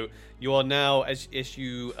floor. So you are now, as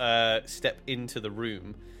you step into the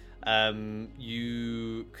room,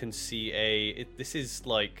 You can see this is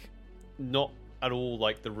like not at all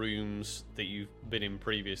like the rooms that you've been in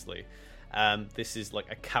previously. This is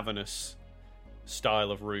like a cavernous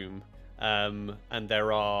style of room, and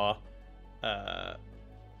there are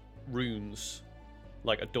runes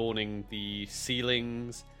like adorning the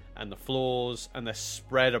ceilings and the floors, and they're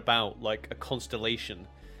spread about like a constellation,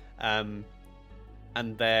 and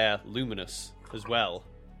they're luminous as well,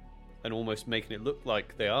 and almost making it look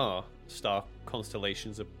like they are star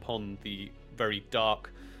constellations upon the very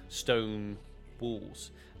dark stone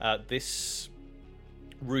walls. This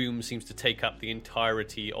room seems to take up the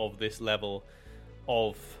entirety of this level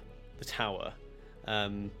of the tower.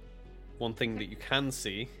 One thing that you can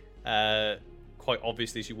see quite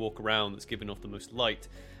obviously as you walk around, that's giving off the most light,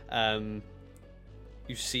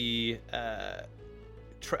 you see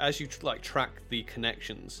as you track the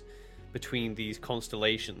connections between these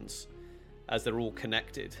constellations as they're all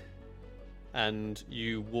connected, and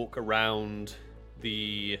you walk around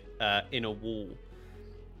the inner wall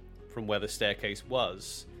from where the staircase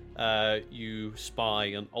was, you spy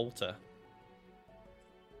an altar,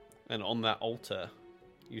 and on that altar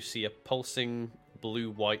you see a pulsing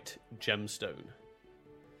blue-white gemstone,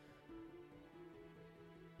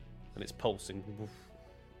 and it's pulsing.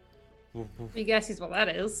 You guesses what that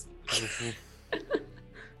is.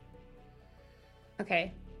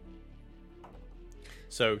 Okay.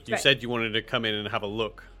 So you said you wanted to come in and have a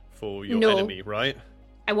look for your enemy, right?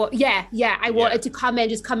 I wanted to come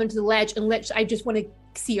into the ledge and literally, I just want to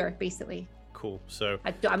see her, basically. Cool. So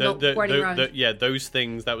I'm not running around. Those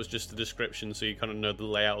things, that was just a description, so you kind of know the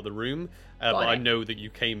layout of the room. But I know that you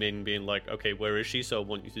came in being like, okay, where is she? So I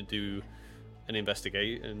want you to do an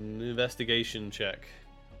investigation check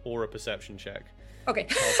or a perception check. Okay.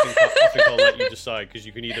 I think I'll let you decide, because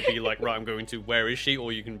you can either be like, right, I'm going to, where is she?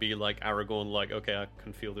 Or you can be like Aragorn, like, okay, I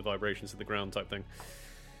can feel the vibrations of the ground type thing.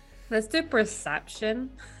 Let's do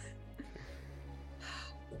perception.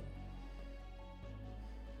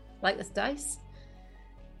 Like this dice.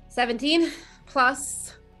 17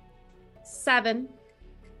 plus 7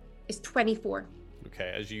 is 24.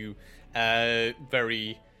 Okay, as you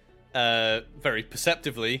very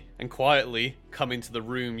perceptively and quietly come into the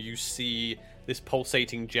room, you see this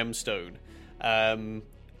pulsating gemstone,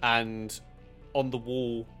 and on the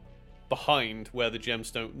wall behind where the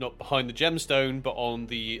gemstone, not behind the gemstone, but on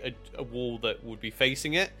the a wall that would be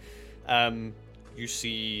facing it, you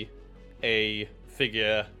see a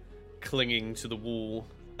figure clinging to the wall.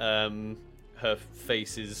 Her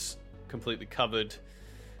face is completely covered.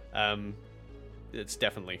 It's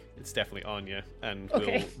definitely Anya, and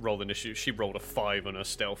we'll roll initiative. She rolled a 5 on her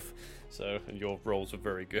stealth, so, and your rolls were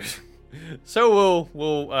very good. So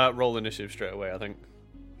we'll roll initiative straight away, I think.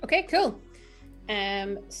 Okay, cool.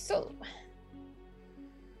 So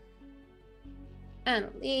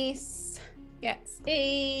Annalise gets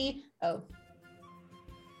a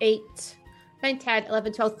 8, 9, 10,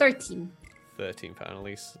 11, 12, 13. 13 for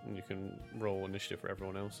Annalise, and you can roll initiative for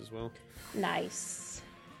everyone else as well. Nice.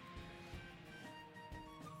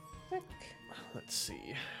 Let's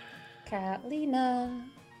see. Catalina.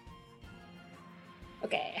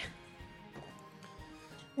 Okay.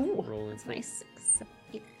 Ooh, rolling. That's nice. 6, 7,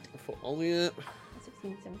 8. For Olia.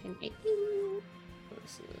 16, 17, 18.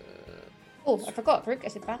 That's, Oh, I forgot. Farouk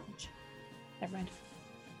has advantage. Never mind.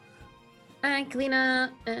 And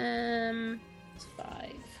Kalina, it's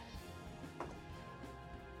 5.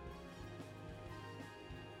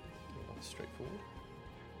 straightforward.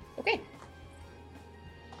 Okay.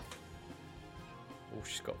 Oh,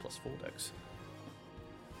 she's got +4 dex.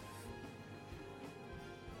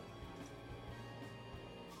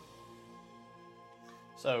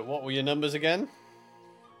 So, what were your numbers again?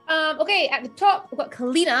 Okay, at the top, we've got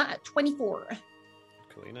Kalina at 24.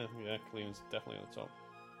 Kalina, yeah, Kalina's definitely on the top.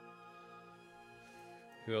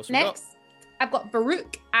 Who else we got? Next, I've got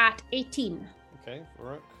Farouk at 18. Okay,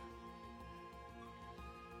 Farouk.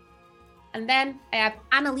 And then I have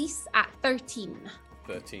Annalise at 13.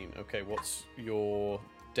 13. Okay, what's your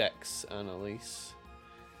dex, Annalise?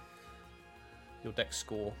 Your dex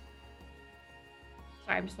score.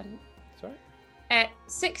 Sorry, I'm just finding it. Sorry?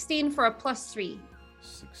 16 for a +3.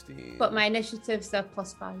 16. But my initiative's a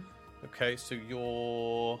 +5. Okay, so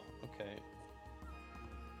you're... Okay.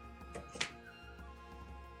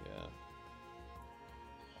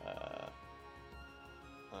 Yeah.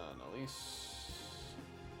 Annalise.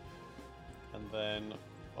 And then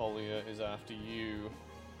Olia is after you.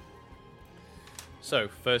 So,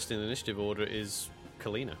 first in the initiative order is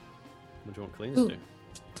Kalina. What do you want Kalina to do?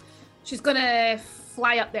 She's gonna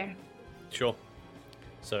fly up there. Sure.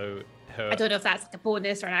 So, I don't know if that's like a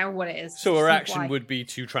bonus or what it is. So her Just action why. would be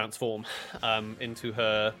to transform into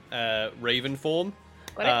her raven form.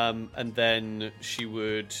 Got it. And then she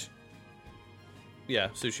would... Yeah,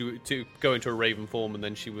 so she would to go into a raven form, and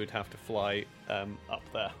then she would have to fly up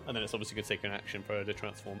there. And then it's obviously going to take an action for her to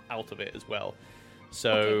transform out of it as well.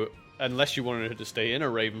 So unless you wanted her to stay in a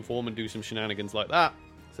raven form and do some shenanigans like that,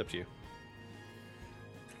 it's up to you.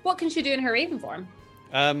 What can she do in her raven form?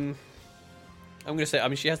 I'm going to say, I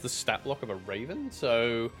mean, she has the stat block of a raven,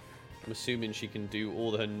 so I'm assuming she can do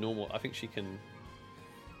all her normal... I think she can...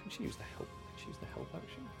 Can she use the help? Can she use the help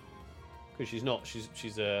action? Because she's not...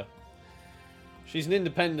 She's an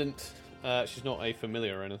independent... she's not a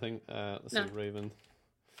familiar or anything. Let's see, raven.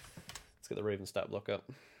 Let's get the raven stat block up.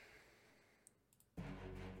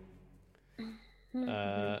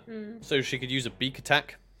 So she could use a beak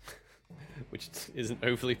attack, which isn't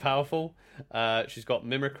overly powerful. She's got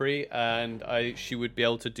mimicry, and she would be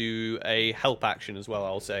able to do a help action as well,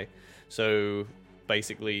 I'll say. So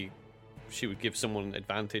basically, she would give someone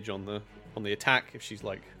advantage on the attack if she's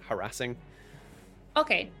like harassing.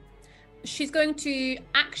 Okay. She's going to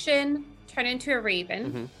action, turn into a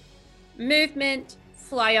raven, movement,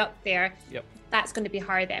 fly up there. Yep. That's going to be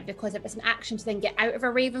hard then, because if it's an action to then get out of a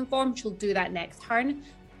raven form, she'll do that next turn.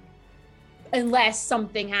 Unless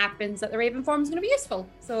something happens that the raven form is going to be useful.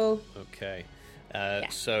 So okay,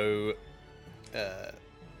 so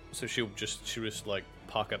she'll just like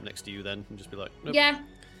park up next to you then and just be like, nope. Yeah.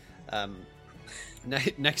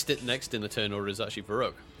 Next in the turn order is actually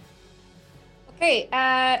Varrock. Okay.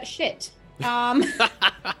 Shit. I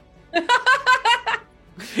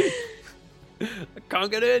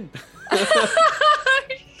can't get in.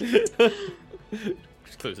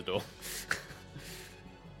 Just close the door.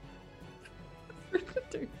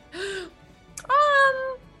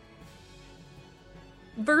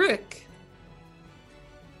 Baruch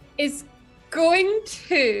is going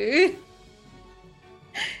to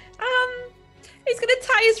he's going to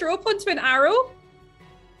tie his rope onto an arrow.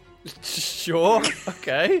 Sure.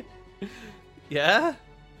 Okay. Yeah.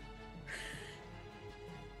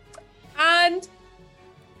 And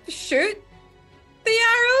shoot the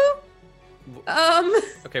arrow.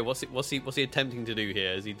 Okay. What's he attempting to do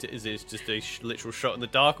here? Is it just a literal shot in the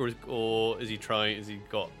dark, or is he trying? Has he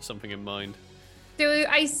got something in mind? Do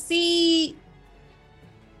I see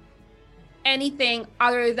anything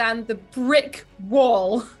other than the brick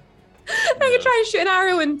wall I can try and shoot an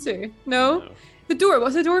arrow into? No. The door.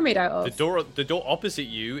 What's the door made out of? The door opposite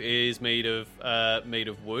you is made of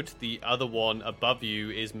wood. The other one above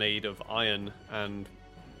you is made of iron and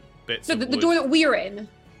bits. So of the wood. door that we're in.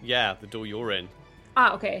 Yeah, the door you're in.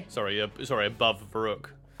 Ah, okay. Sorry, above Varrock.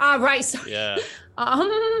 Ah, right. Sorry. Yeah.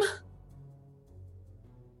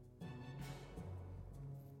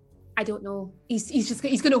 I don't know.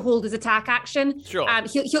 He's going to hold his attack action. Sure.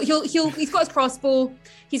 He's got his crossbow.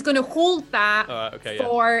 He's going to hold that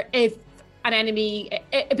for if an enemy,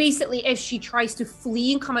 basically, if she tries to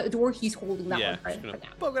flee and come out the door, he's holding that one for now.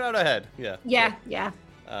 Poke it out her head. Yeah. Yeah.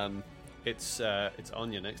 It's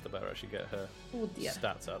Anya next. I better actually get her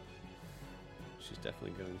stats up. She's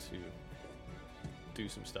definitely going to do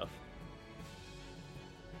some stuff.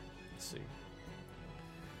 Let's see.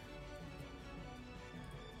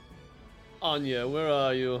 Anya, where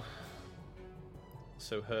are you?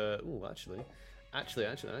 So her... Ooh, actually.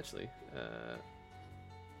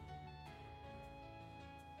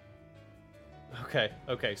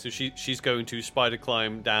 Okay, so she's going to spider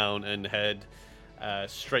climb down and head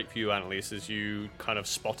straight for you, Annalise, as you kind of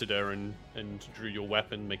spotted her and drew your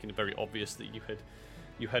weapon, making it very obvious that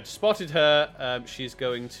you had spotted her. She's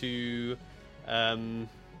going to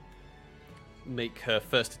make her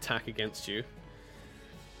first attack against you.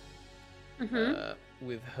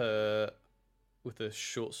 With a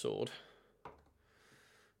short sword.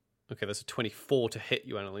 Okay, that's a 24 to hit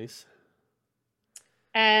you, Annalise.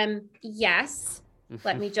 Yes.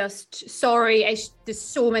 Let me just... Sorry, there's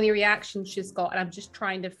so many reactions she's got, and I'm just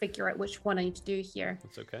trying to figure out which one I need to do here.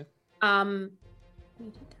 That's okay.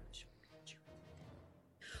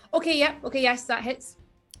 Okay, yeah. Okay, yes, that hits.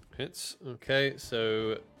 Hits. Okay,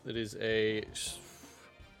 so it is a...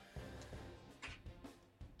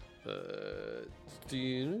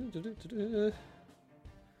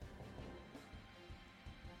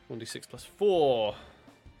 1d6 plus 4.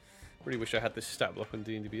 Really wish I had this stat block on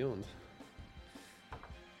D&D Beyond.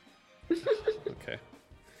 Okay.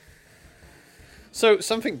 So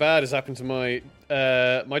something bad has happened to my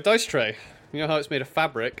my dice tray. You know how it's made of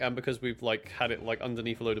fabric, and because we've like had it like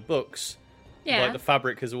underneath a load of books, like the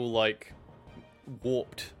fabric is all like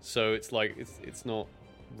warped, so it's like it's not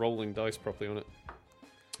rolling dice properly on it.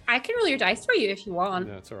 I can roll your dice for you if you want.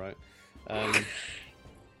 No, it's all right.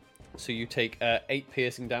 So you take 8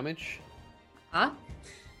 piercing damage. Huh?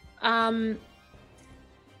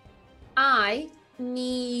 I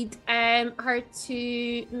need her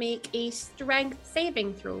to make a strength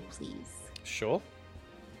saving throw, please. Sure.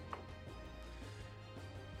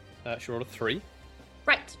 She rolled a 3.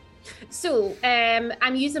 Right. So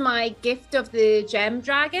I'm using my Gift of the Gem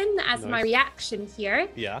Dragon as my reaction here.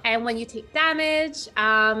 Yeah. And when you take damage,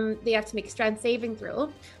 they have to make a strength saving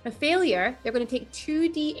throw. A failure, they're going to take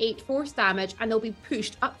 2d8 force damage, and they'll be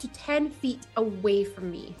pushed up to 10 feet away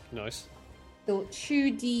from me. Nice. So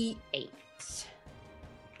 2d8.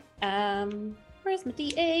 Where's my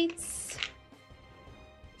d8s?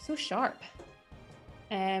 So sharp.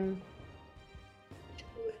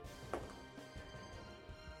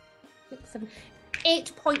 6, 7,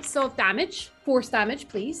 8 points of damage, force damage,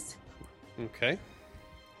 please. Okay.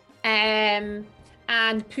 And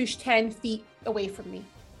push 10 feet away from me.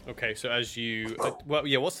 Okay, so as you...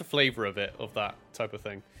 what's the flavor of it, of that type of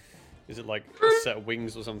thing? Is it like a set of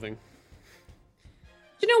wings or something?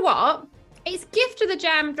 Do you know what? It's Gift of the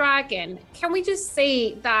Gem Dragon. Can we just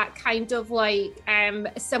say that kind of like,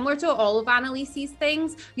 similar to all of Annalise's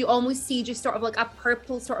things, you almost see just sort of like a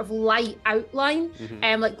purple sort of light outline,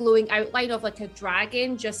 like glowing outline of like a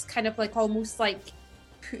dragon, just kind of like almost like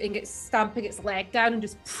stamping its leg down and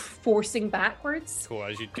just forcing backwards. Cool,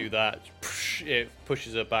 as you do that, it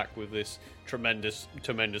pushes her back with this tremendous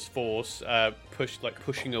force,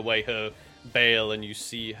 pushing away her veil, and you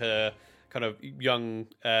see her kind of young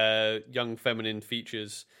feminine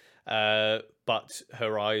features, but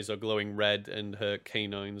her eyes are glowing red and her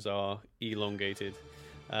canines are elongated.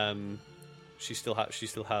 She still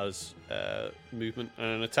has movement and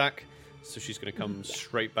an attack, so she's going to come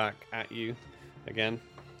straight back at you again.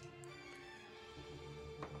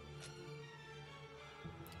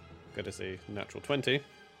 Got to say natural 20.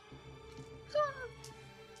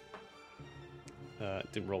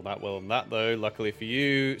 Didn't roll that well on that though, luckily for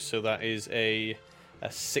you. So that is a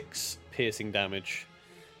 6 piercing damage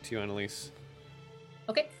to you, Annalise.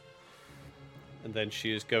 Okay. And then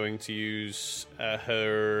she is going to use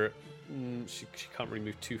her... She can't really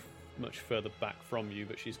move too much further back from you,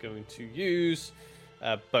 but she's going to use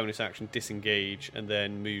bonus action disengage, and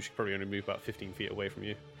then move. She's probably going to move about 15 feet away from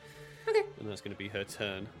you. Okay. And that's going to be her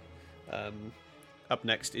turn. Up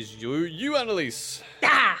next is you, Annalise.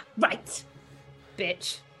 Ah, right.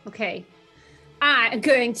 Bitch. Okay. I am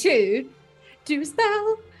going to do a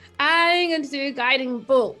spell. I'm going to do Guiding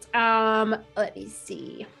Bolt. Let me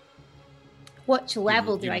see. Which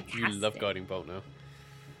level do I cast You love it? Guiding Bolt now.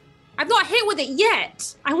 I've not hit with it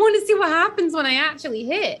yet. I want to see what happens when I actually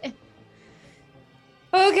hit.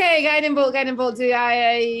 Okay, Guiding Bolt.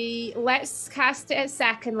 Let's cast it at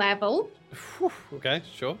 2nd level. Okay,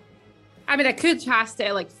 sure. I mean, I could cast it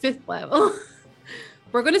at like 5th level.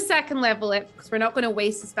 We're going to 2nd level it because we're not going to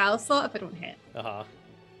waste a spell slot if I don't hit. Uh-huh.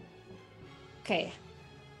 Okay.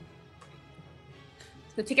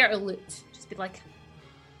 So take out a loot. Just be like,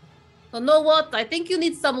 you know what? I think you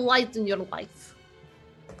need some light in your life.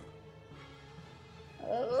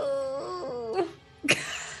 Oh.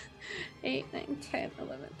 8, 9, 10,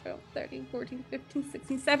 11, 12, 13, 14, 15,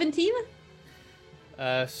 16, 17.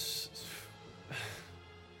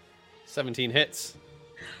 17 hits.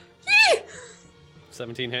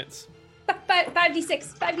 17 hits.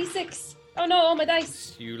 5d6. 5d6. Oh no, all my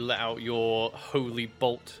dice. You let out your holy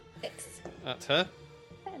bolt 6. at her.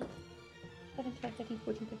 10, 11, 12, 13,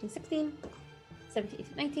 14, 15, 16, 17,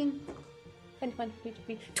 18, 19, 21,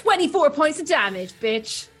 22, 24 points of damage,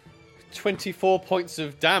 bitch. 24 points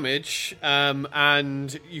of damage,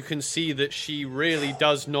 and you can see that she really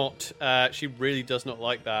does not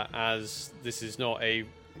like that, as this is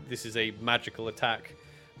a magical attack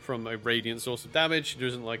from a radiant source of damage. She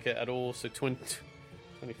doesn't like it at all. So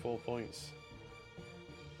 24 points.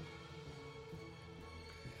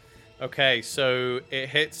 Okay, so it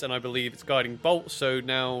hits, and I believe it's Guiding Bolt. So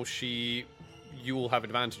now you will have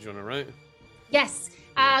advantage on her, right? Yes.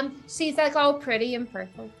 She's like all pretty and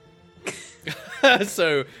purple.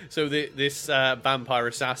 so this vampire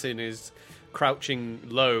assassin is crouching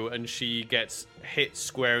low, and she gets hit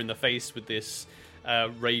square in the face with this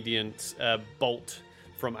radiant bolt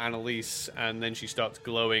from Annalise, and then she starts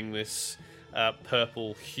glowing this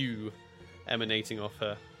purple hue emanating off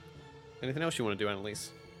her. Anything else you want to do, Annalise?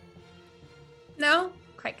 No,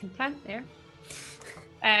 quite content there.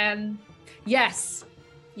 Yes,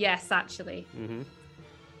 actually. Mm-hmm.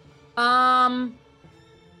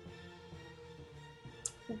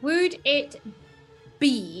 Would it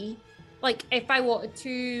be Like, if I wanted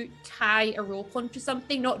to tie a rope onto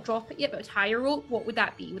something, not drop it yet, but tie a rope, what would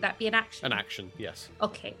that be? Would that be an action? An action, yes.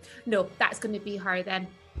 Okay. No, that's going to be her then.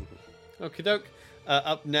 Okie doke.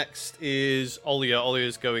 Up next is Olia.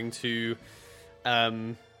 Olia's going to...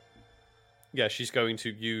 she's going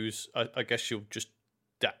to use... I guess she'll just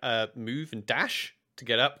move and dash to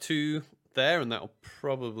get up to there, and that'll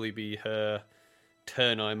probably be her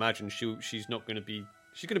turn, I imagine. She's not going to be...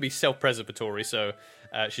 She's going to be self-preservatory, so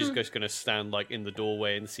she's just going to stand like in the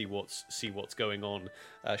doorway and see what's going on.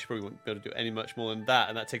 She probably won't be able to do any much more than that,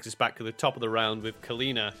 and that takes us back to the top of the round with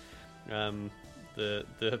Kalina, the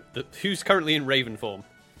who's currently in Raven form.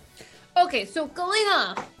 Okay, so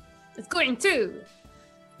Galena is going to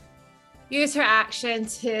use her action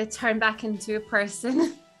to turn back into a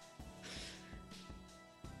person.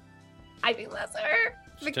 I think that's her.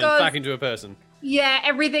 She turns back into a person. Yeah,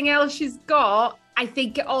 everything else she's got, I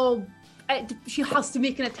think she has to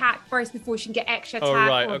make an attack first before she can get extra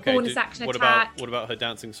attack or bonus action attack. What about her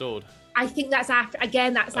dancing sword? I think that's after.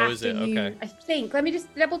 Again, that's after is it? you. Okay. I think. Let me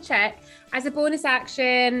just double check. As a bonus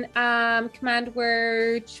action, command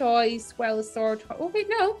word, choice, well, a sword. Oh wait,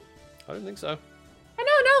 no. I don't think so.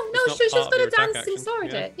 No. She's just got a dancing action.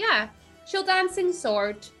 sword. Yeah. She'll dancing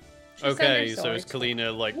sword. She'll send her Okay, so sword. as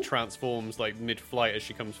Kalina like transforms like mid-flight as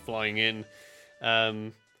she comes flying in,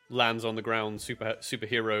 lands on the ground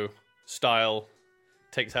superhero style,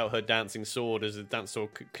 takes out her dancing sword as the dance sword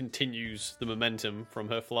continues the momentum from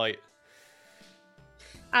her flight.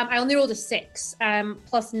 I only rolled a 6,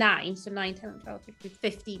 plus 9, so 9, 10, 11, 12, 13,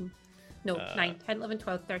 15. No, 9, 10, 11,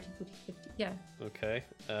 12, 13, 14, 15. Yeah. Okay,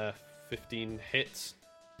 15 hits.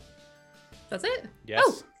 That's it? Yes.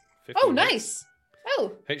 Oh, 15 nice. hits.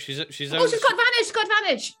 Oh. Hey, she's She's got advantage. She's got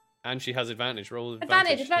advantage. and she has advantage. Roll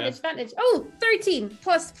Advantage. yeah. Oh, 13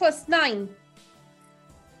 plus 9.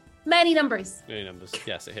 Many numbers. Many numbers.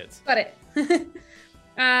 Yes, it hits. Got it.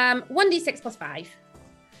 1d6 plus 5.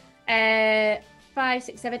 5,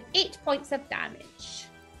 6, 7, 8 points of damage.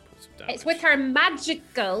 It's with her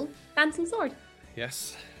magical dancing sword.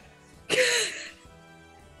 Yes.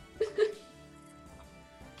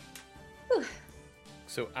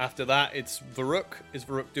 So after that, it's Varuk. Is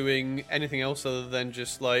Varuk doing anything else other than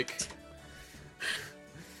just like...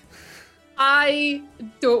 I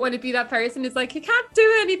don't want to be that person who's like, he can't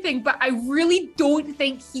do anything, but I really don't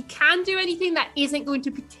think he can do anything that isn't going to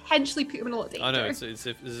potentially put him in a lot of danger. I know, it's as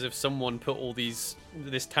if someone put all this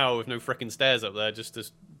tower with no frickin' stairs up there just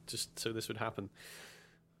so this would happen.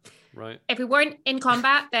 Right? If we weren't in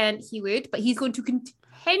combat, then he would, but he's going to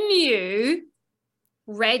continue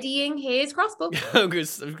readying his crossbow. I'm going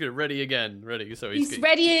to ready again. Ready. So he's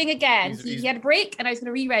readying again. He's he had a break, and I was going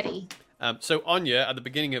to re-ready. So Anya, at the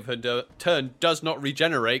beginning of her turn, does not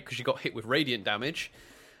regenerate because she got hit with radiant damage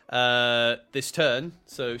this turn,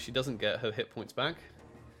 so she doesn't get her hit points back.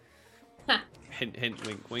 Huh. Hint, hint,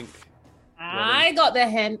 wink, wink. I got the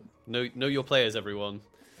hint. Know your players, everyone.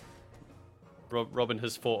 Robin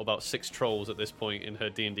has fought about 6 trolls at this point in her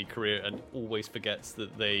D&D career and always forgets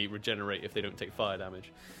that they regenerate if they don't take fire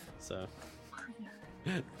damage. So,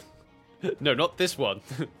 no, not this one.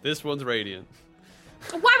 This one's radiant.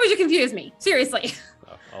 Why would you confuse me? Seriously.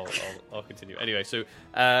 I'll continue. Anyway, so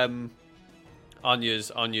Anya's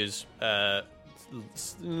a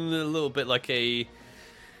little bit like a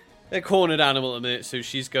cornered animal at the minute. So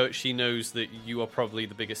she knows that you are probably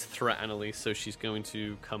the biggest threat, Annalise. So she's going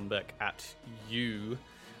to come back at you.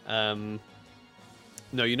 No,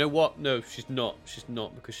 you know what? No, she's not. She's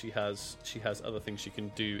not, because she has other things she can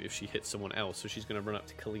do if she hits someone else. So she's going to run up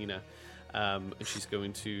to Kalina, and she's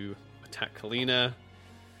going to attack Kalina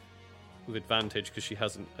with advantage because she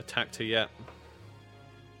hasn't attacked her yet.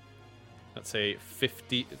 That's a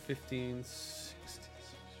 15, 16.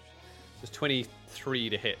 There's 23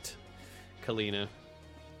 to hit Kalina.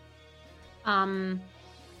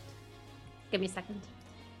 Give me a second.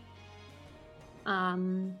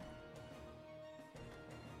 Damn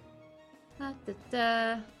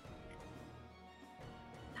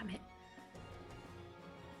it.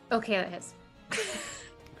 Okay, that hits.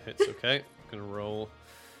 Hits, okay. Gonna roll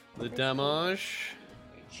the damage.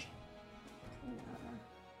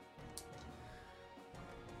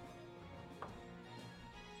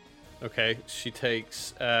 Okay, she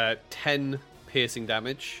takes 10 piercing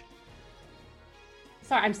damage.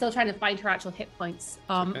 Sorry, I'm still trying to find her actual hit points.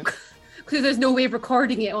 Okay. Because there's no way of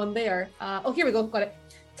recording it on there. Here we go. Got it.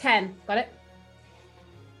 10. Got it.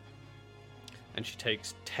 And she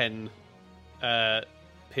takes 10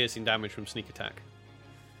 piercing damage from sneak attack.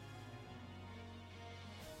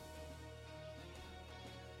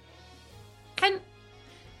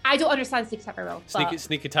 I don't understand sneak attack very well.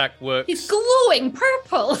 Sneak attack works. He's glowing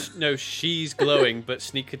purple. No, she's glowing, but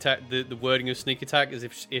sneak attack. The wording of sneak attack is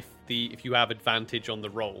if you have advantage on the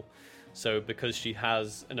roll. So because she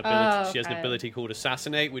has an ability, she has an ability called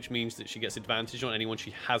assassinate, which means that she gets advantage on anyone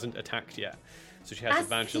she hasn't attacked yet. So she has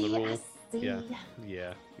advantage on the roll.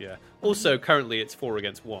 Yeah. Also, currently it's 4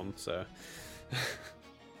 against 1. So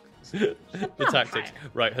the tactics.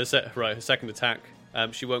 Right, her second attack.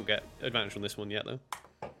 She won't get advantage on this one yet, though.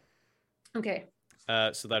 Okay.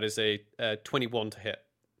 So that is a 21 to hit.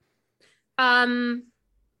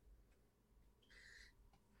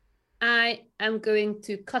 I am going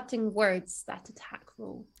to cutting words that attack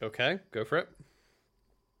roll. Okay, go for it.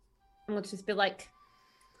 I'm going to just be like,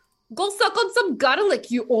 go suck on some garlic,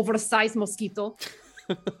 you oversized mosquito.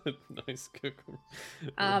 Nice.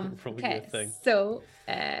 Okay, so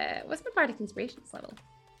what's my bardic inspirations level?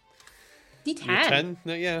 D10. You're 10?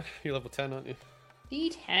 No, yeah, you're level 10, aren't you?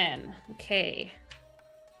 D10. Okay.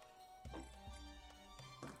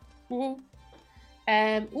 Ooh.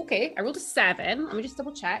 Okay, I rolled a 7. Let me just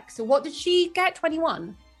double check. So what did she get?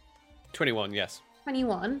 21? 21, yes.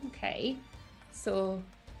 21, okay. So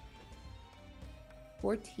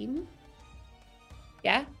 14?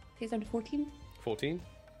 Yeah, takes down to 14. 14.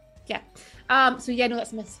 Yeah. So yeah, no,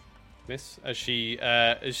 that's a miss. Miss as she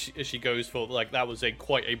goes for like that was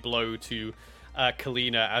quite a blow to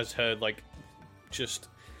Kalina as her like just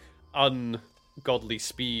ungodly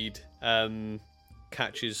speed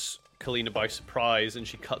catches Kalina by surprise, and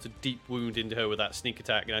she cuts a deep wound into her with that sneak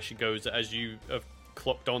attack. And as you have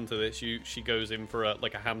clocked onto this, she goes in for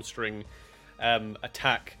a hamstring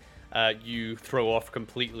attack. You throw off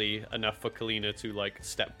completely enough for Kalina to like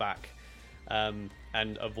step back and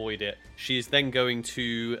avoid it. She is then going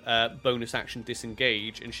to bonus action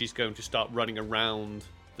disengage, and she's going to start running around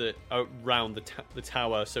the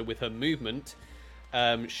tower. So with her movement,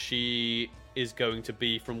 she is going to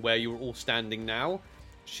be from where you're all standing now.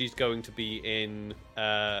 She's going to be in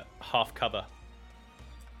half cover.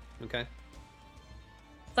 Okay.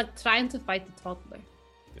 It's like trying to fight the toddler.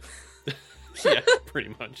 Yeah,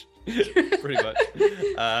 pretty much.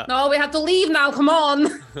 No, we have to leave now. Come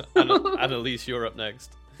on. Annalise, you're up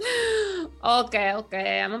next.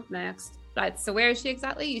 Okay, I'm up next. Right. So where is she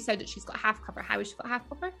exactly? You said that she's got half cover. How has she got half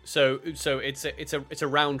cover? So it's a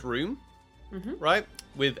round room, right?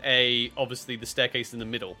 With obviously the staircase in the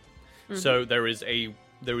middle. So there is a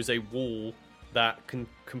wall that can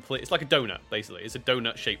complete. It's like a donut, basically. It's a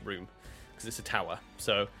donut-shaped room because it's a tower.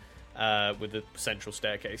 So. With the central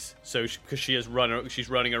staircase. So, because she's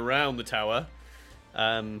running around the tower.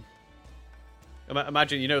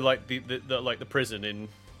 Imagine, like the prison in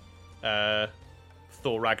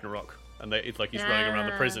Thor Ragnarok, and it's like he's running around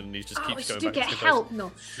the prison, and he just keeps going back. Get help,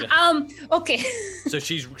 no. Yeah. Okay. So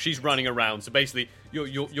she's running around. So basically,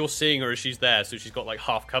 you're seeing her as she's there. So she's got like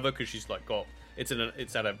half cover because she's like got. It's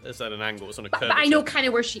at an angle. It's on a curve. But I know kind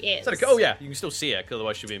of where she is. Oh yeah, you can still see her. Cause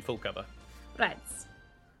otherwise, she'll be in full cover. Right.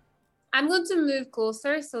 I'm going to move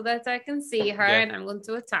closer so that I can see her, and I'm going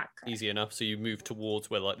to attack her. Easy enough. So you move towards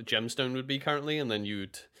where like the gemstone would be currently, and then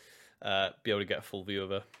you'd be able to get a full view of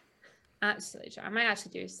her. Actually, I might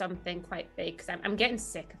actually do something quite big because I'm getting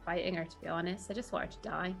sick of fighting her, to be honest. I just want her to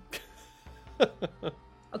die.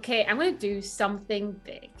 Okay, I'm going to do something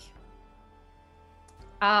big.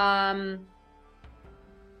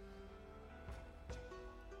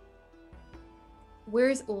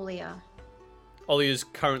 Where's Olia? Olia's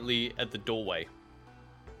currently at the doorway.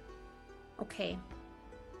 Okay.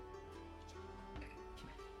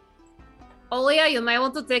 Olia, you might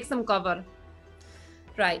want to take some cover.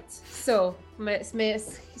 Right. So we've got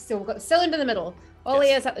the cylinder in the middle.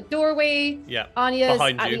 Olia's at the doorway. Yeah. Anya's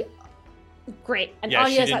behind you. Great. And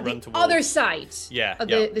Anya's at the other side. Yeah.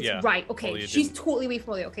 Right. Okay. Olia She's didn't. totally away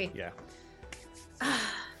from Olia. Okay. Yeah.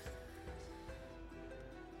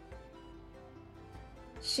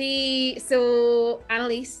 So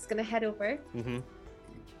Annalise is gonna head over. Mm-hmm.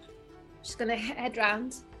 She's gonna head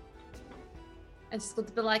round, and she's going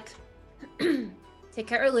to be like, take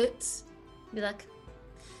out her lute, be like,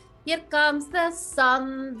 "Here comes the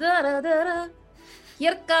sun, da da da da.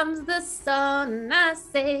 Here comes the sun. I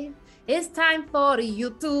say it's time for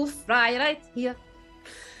you to fly right here."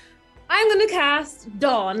 I'm gonna cast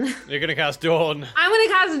Dawn. You're gonna cast Dawn. I'm gonna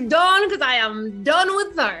cast Dawn because I am done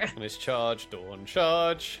with her. And it's charge, Dawn,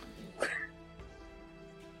 charge.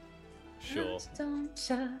 Sure. Dawn,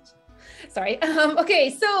 charge. Sorry. Okay,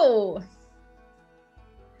 so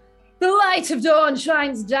the light of dawn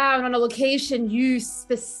shines down on a location you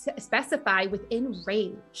specify within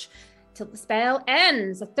range. Till the spell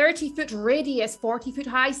ends, a 30-foot radius, 40-foot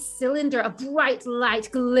high cylinder of bright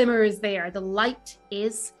light glimmers there. The light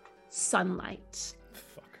is sunlight.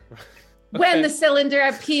 Fuck. When the cylinder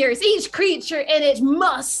appears, each creature in it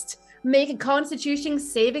must make a Constitution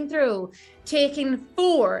saving throw, taking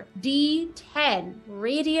 4d10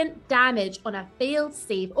 radiant damage on a failed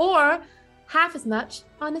save, or half as much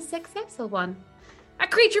on a successful one. A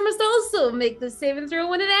creature must also make the saving throw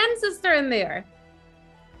when it ends its turn there.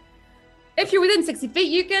 If you're within 60 feet,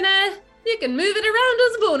 you can move it around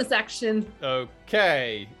as a bonus action.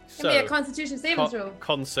 Okay. Give me a Constitution saving throw.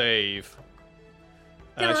 Con save.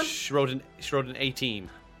 Come on. She rolled an 18.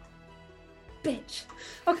 Bitch.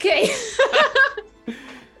 Okay.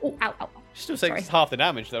 Oh, ow, ow. She still takes Sorry. half the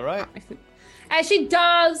damage, though, right? She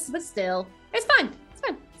does, but still. It's fine. It's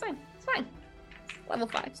fine. It's fine. It's fine. Level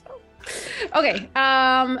 5 spell. Okay.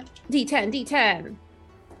 D10.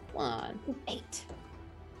 1, 8.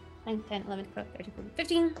 9, 10, 11, 12, 13, 14,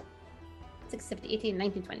 15. 16, 17, 18,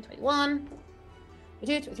 19, 20, 21.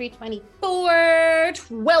 22, 23, 24.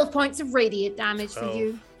 12 points of radiant damage for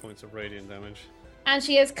you. Points of radiant damage. And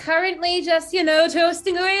she is currently just,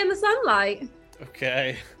 toasting away in the sunlight.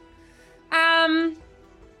 Okay. Yeah.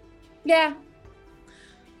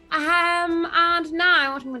 And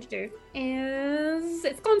now what I'm going to do is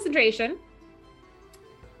it's concentration.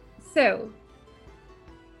 So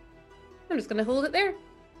I'm just going to hold it there.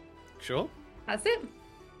 Sure. That's it.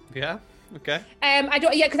 Yeah. Okay.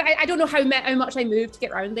 Because I don't know how much I moved to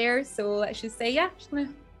get around there. So let's just say, just gonna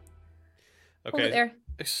hold it there.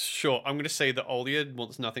 Sure. I'm going to say that Olia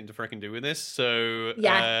wants nothing to freaking do with this. So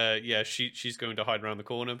she's going to hide around the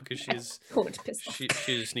corner because she's a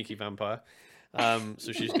sneaky vampire.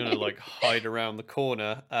 So she's going to hide around the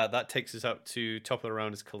corner. That takes us up to top of the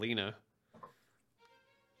round is Kalina.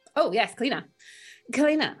 Oh yes, Kalina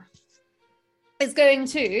is going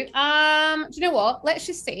to do you know what? Let's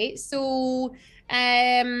just say so.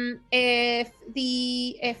 If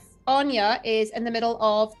Anya is in the middle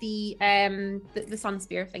of the sun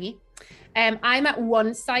spear thingy, I'm at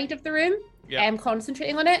one side of the room. Yeah.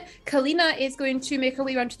 Concentrating on it. Kalina is going to make her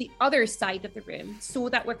way around to the other side of the room so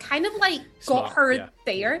that we're kind of got her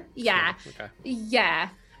there. Yeah. Okay. Yeah.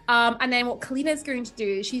 And then what Kalina is going to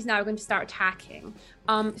do, she's now going to start attacking.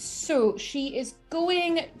 So she is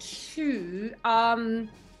going to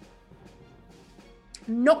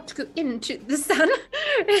not go into the sun,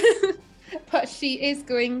 but she is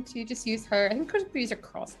going to just use her, I think she's going to use her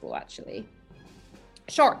crossbow actually.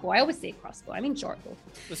 Short bow. I always say crossbow. I mean short bow.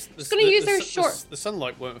 She's going to use her short. The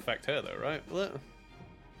sunlight won't affect her though, right? Will it?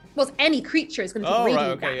 Well, any creature is going to be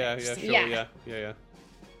radiant damage. Yeah.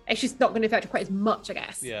 It's just not going to affect her quite as much, I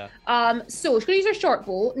guess. Yeah. So she's going to use her short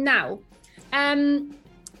bow now.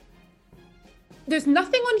 There's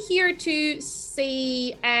nothing on here to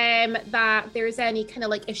say that there's any kind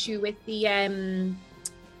of issue with the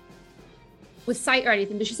with sight or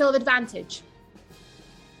anything. Does she still have advantage?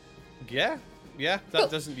 Yeah. Yeah, that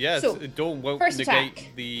doesn't. Yeah, so, Dawn won't negate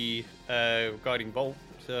attack. The guiding bolt.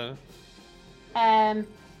 So.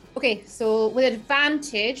 Okay, so with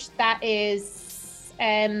advantage, that is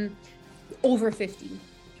over 15.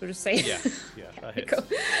 We'll just say. Yeah, that hits.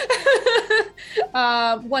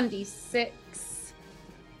 1d6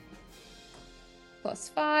 plus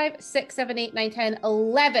 5, 6, 7, 8, 9, 10,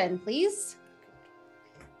 11, please.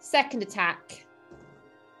 Second attack.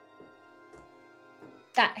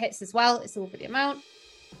 That hits as well. It's over the amount.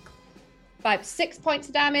 6 points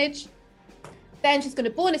of damage. Then she's going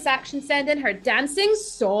to bonus action send in her dancing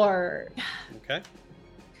sword. Okay.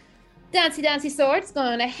 Dancy sword's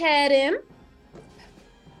going to head him.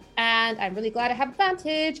 And I'm really glad I have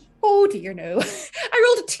advantage. Oh dear no. I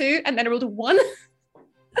rolled a 2 and then I rolled a 1.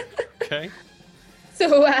 Okay. So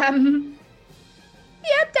Dancy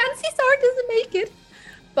sword doesn't make it.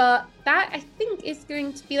 But that, I think, is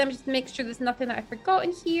going to be... Let me just make sure there's nothing that I've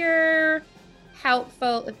forgotten here.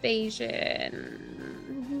 Helpful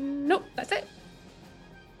evasion. Nope, that's it.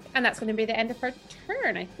 And that's going to be the end of her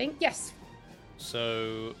turn, I think. Yes.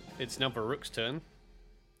 So, it's now Baruch's turn.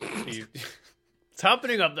 It's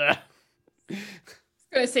happening up there. I was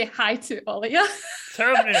going to say hi to Olia. It's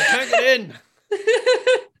happening. I can't get in.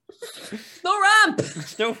 No ramp.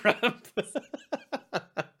 There's no ramp.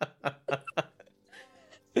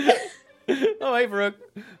 Oh, hey, Baruch.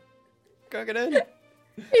 Can't get in.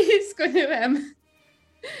 He's going to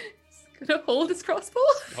hold his crossbow.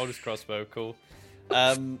 Hold his crossbow, cool.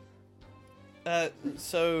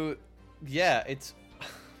 So, yeah, it's...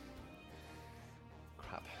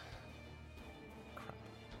 Crap.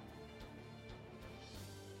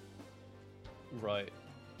 Right.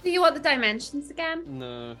 Do you want the dimensions again?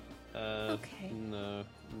 No. Okay. No.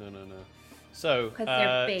 So,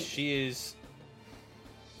 she is...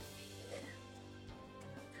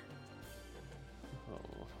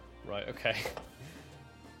 Right, okay.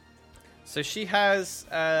 So she has...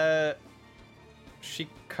 she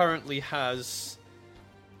currently has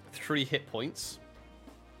 3 hit points.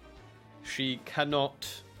 She cannot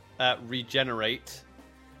regenerate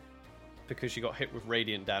because she got hit with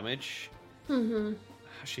radiant damage. Mm-hmm.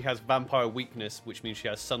 She has vampire weakness, which means she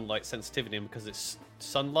has sunlight sensitivity, and because it's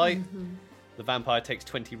sunlight, the vampire takes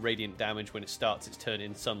 20 radiant damage when it starts its turn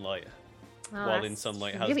in sunlight. While in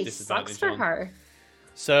sunlight has really disadvantage sucks for on. her.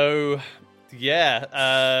 So,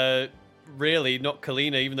 yeah, really not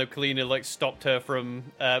Kalina, even though Kalina like stopped her from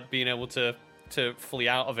being able to flee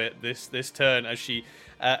out of it this turn as she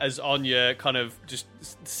as Anya kind of just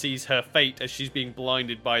sees her fate as she's being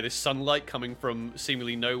blinded by this sunlight coming from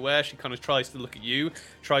seemingly nowhere. She kind of tries to look at you,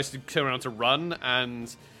 tries to turn around to run,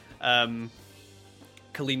 and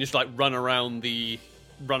Kalina's like run around the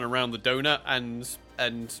donut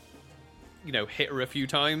and you know, hit her a few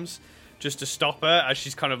times just to stop her as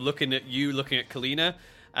she's kind of looking at you, looking at Kalina,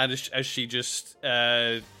 and as she just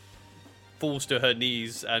falls to her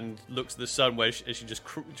knees and looks at the sun, where she just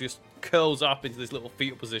curls up into this little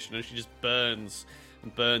fetal position, and she just burns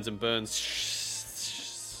and burns and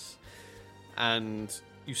burns. And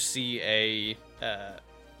you see a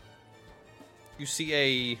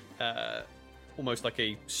almost like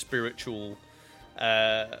a spiritual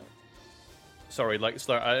an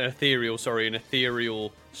ethereal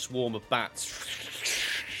swarm of bats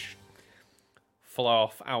fly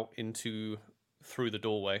off out through the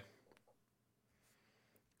doorway.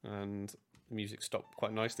 And the music stopped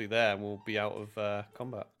quite nicely there, and we'll be out of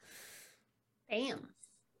combat. Damn.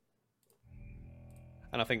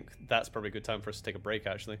 And I think that's probably a good time for us to take a break,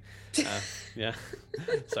 actually. Yeah.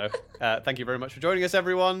 So, thank you very much for joining us,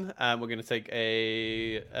 everyone. We're going to take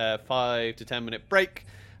a 5 to 10 minute break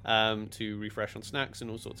to refresh on snacks and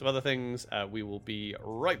all sorts of other things. We will be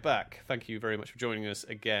right back. Thank you very much for joining us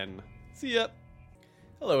again. See ya.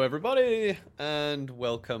 Hello, everybody, and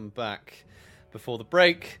welcome back. Before the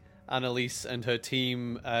break, Annalise and her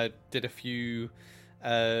team did a few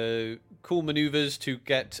cool maneuvers to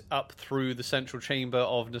get up through the central chamber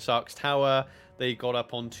of Nasark's tower. They got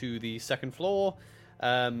up onto the second floor.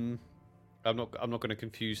 I'm not going to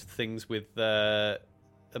confuse things with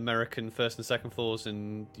American first and second floors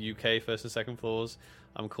and UK first and second floors.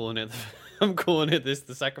 I'm calling it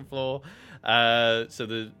the second floor.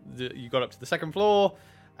 So you got up to the second floor,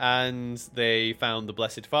 and they found the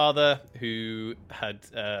Blessed Father, who had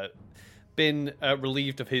been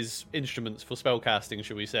relieved of his instruments for spellcasting,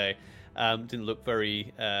 shall we say. Didn't look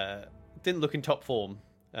in top form,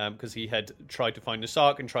 because he had tried to find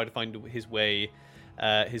Nasark and tried to find his way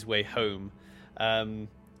home.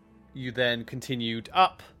 You then continued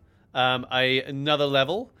up another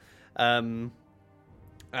level, and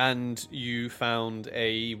you found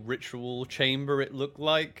a ritual chamber, it looked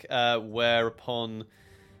like, whereupon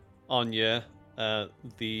Anya,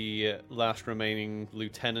 the last remaining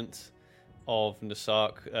lieutenant of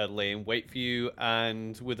Nasark, lay in wait for you,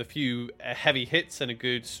 and with a few heavy hits and a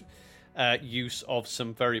good use of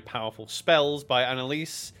some very powerful spells by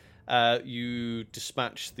Annalise, you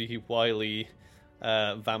dispatched the wily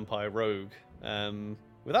vampire rogue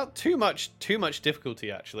without too much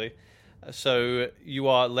difficulty, actually. So you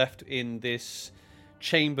are left in this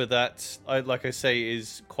chamber that, like I say,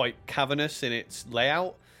 is quite cavernous in its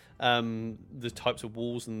layout. The types of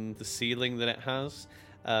walls and the ceiling that it has,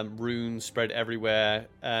 runes spread everywhere.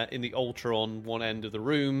 In the altar on one end of the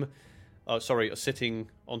room, sitting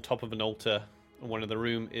on top of an altar in one of the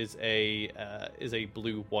room is a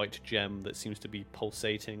blue-white gem that seems to be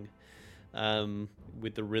pulsating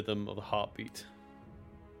with the rhythm of a heartbeat.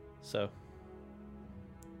 So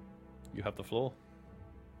you have the floor.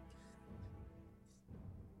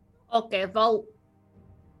 Okay, well,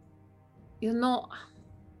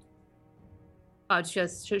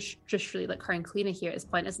 just really like her and Kalina here at this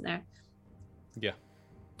point, isn't there? Yeah.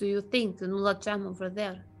 Do you think the gem over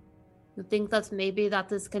there? You think that maybe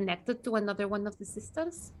that is connected to another one of the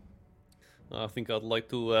sisters? I think I'd like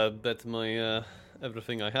to bet my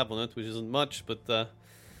everything I have on it, which isn't much, but it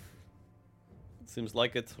seems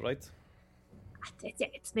like it, right?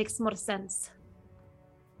 It makes more sense.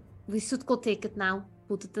 We should go take it now.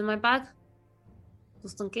 Put it in my bag,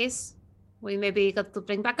 just in case. We maybe got to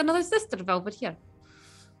bring back another sister over here.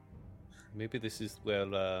 Maybe this is where,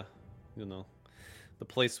 the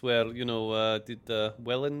place where, did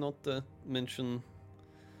Wellen not mention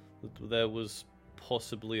that there was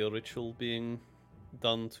possibly a ritual being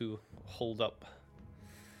done to hold up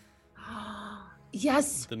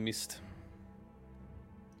Yes, the mist?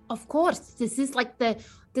 of course. This is like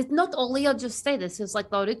did not Olia just say this is like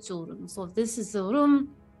the ritual room? So this is the room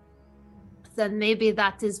then maybe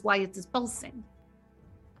that is why it is pulsing.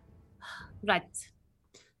 Right.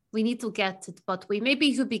 We need to get it, but we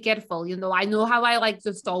maybe should be careful. You know, I know how I like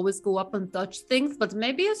just always go up and touch things, but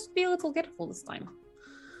maybe I should be a little careful this time.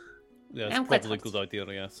 Yeah, it's probably a good idea,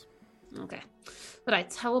 yes. Okay.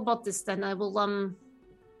 Right, how about this then? I will,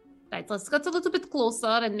 right, let's get a little bit closer,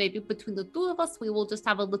 and maybe between the two of us, we will just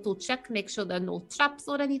have a little check, make sure there are no traps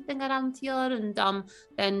or anything around here, and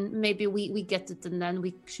then maybe we get it, and then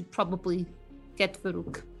we should probably get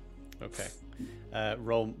Farouk. Okay.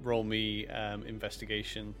 Roll me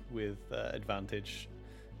investigation with advantage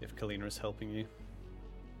if Kalina is helping you.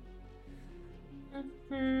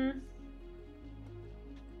 Mm-hmm.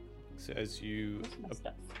 So as you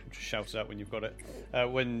shout it out when you've got it,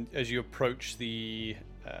 as you approach the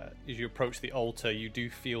altar, you do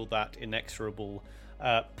feel that inexorable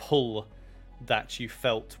pull that you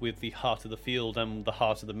felt with the heart of the field and the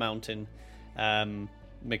heart of the mountain,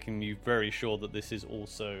 making you very sure that this is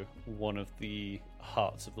also one of the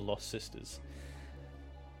hearts of the Lost Sisters.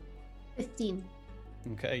 15.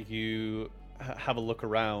 Okay, you have a look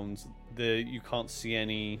around. You can't see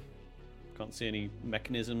any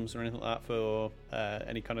mechanisms or anything like that for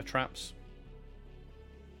any kind of traps.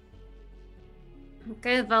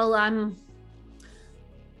 Okay, well,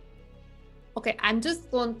 okay, I'm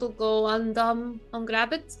just going to go and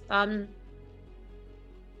grab it.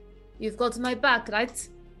 You've got my back, right?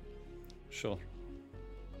 Sure.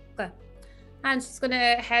 Okay. And she's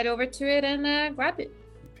gonna head over to it and grab it.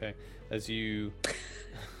 Okay. As you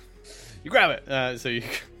grab it, so you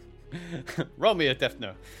roll me a death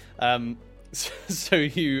no. So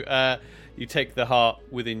you take the heart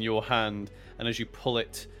within your hand, and as you pull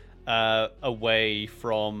it away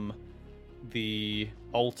from the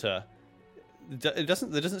altar, there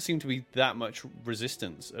doesn't seem to be that much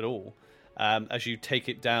resistance at all. As you take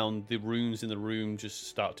it down, the runes in the room just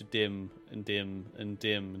start to dim and dim and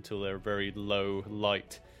dim until they're a very low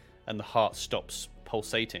light, and the heart stops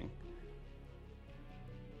pulsating.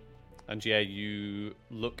 And yeah, you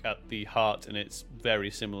look at the heart, and it's very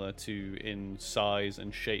similar in size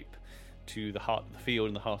and shape to the heart of the field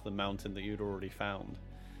and the heart of the mountain that you'd already found.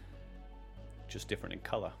 Just different in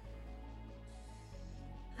color.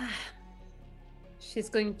 She's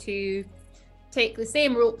going to take the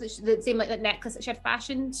same rope, the same like that necklace that she had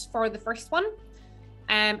fashioned for the first one,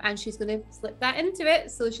 and she's going to slip that into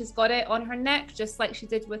it, so she's got it on her neck just like she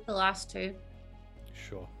did with the last two.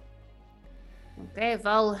 Sure. Okay,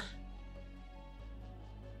 well,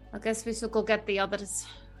 I guess we should go get the others.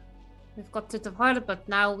 We've got rid of her, but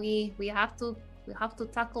now we have to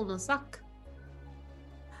tackle Nasak.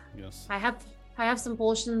 Yes. I have some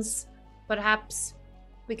potions. Perhaps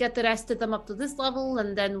we get the rest of them up to this level,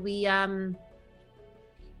 and then we can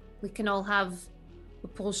all have a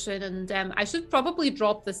potion. And I should probably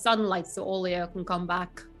drop the sunlight so Olia can come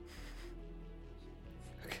back.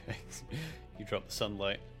 Okay. You drop the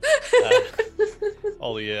sunlight.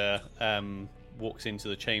 Olia walks into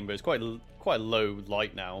the chamber. It's quite a low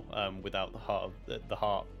light now, without the heart. The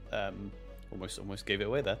heart almost gave it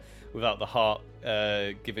away there. Without the heart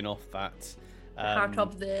giving off that. Heart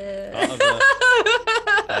of the.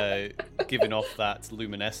 Giving off that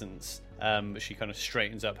luminescence. She kind of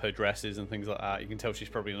straightens up her dresses and things like that. You can tell she's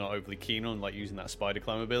probably not overly keen on like using that spider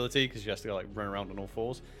climb ability because she has to like run around on all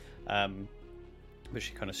fours. But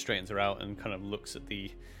she kind of straightens her out and kind of looks at the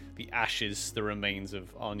ashes, the remains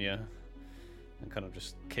of Anya, and kind of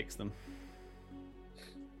just kicks them.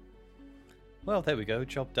 Well, there we go.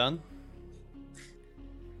 Job done.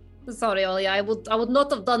 Sorry, Olia. I would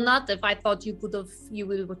not have done that if I thought you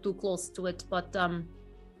were too close to it, but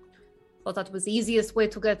thought that was the easiest way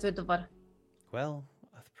to get rid of her. Well,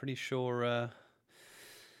 I'm pretty sure.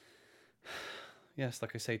 Yes,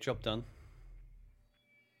 like I say, job done.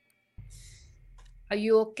 Are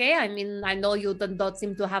you okay? I mean, I know you did not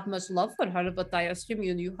seem to have much love for her, but I assume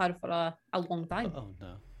you knew her for a long time. Oh,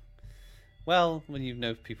 no. Well, when you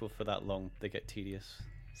know people for that long, they get tedious,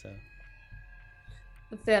 so...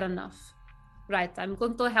 Fair enough. Right, I'm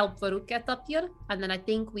going to help Farouk get up here, and then I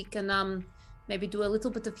think we can maybe do a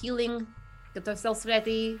little bit of healing, get ourselves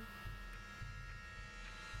ready.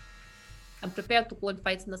 I'm prepared to go and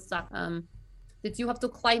fight Nasak. Did you have to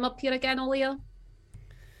climb up here again, Olia?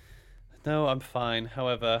 No, I'm fine.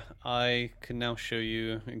 However, I can now show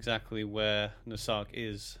you exactly where Nasak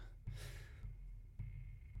is.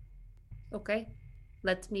 Okay.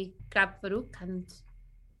 Let me grab Farouk and...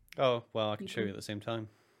 Oh, well, I can show you at the same time.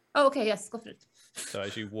 Oh, okay, yes, go for it. So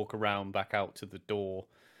as you walk around back out to the door,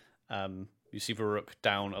 you see Farouk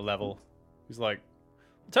down a level. He's like,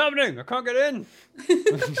 "What's happening? I can't get in."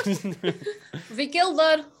 We killed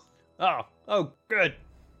her. Oh, good.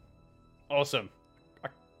 Awesome.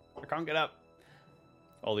 I can't get up.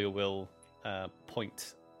 Olia will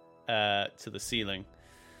point to the ceiling.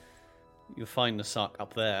 You'll find Nasak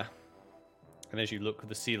up there. And as you look at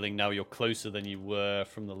the ceiling, now you're closer than you were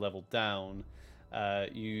from the level down.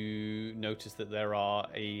 You notice that there are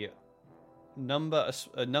a number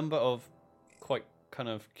of quite kind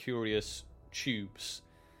of curious tubes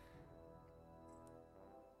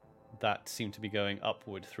that seem to be going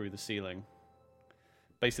upward through the ceiling.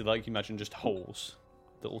 Basically, like you imagine, just holes,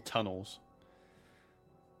 little tunnels.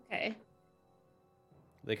 Okay.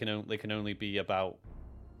 They can only be about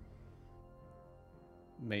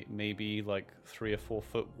maybe like 3 or 4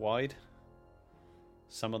 foot wide.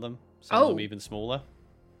 Some of them of them even smaller.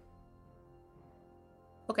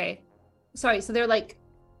 Okay. Sorry, so they're like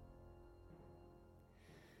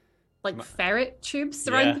ferret tubes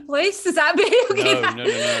around the place? Is that me? Okay.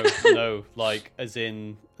 No. Like, as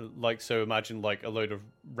in, like, so imagine like a load of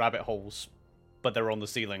rabbit holes, but they're on the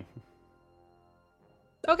ceiling.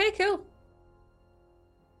 Okay, cool.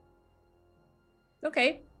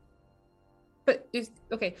 Okay. But,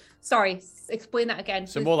 okay, sorry, explain that again.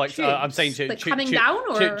 So more like, I'm saying coming down,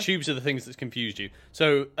 or? Tubes are the things that's confused you.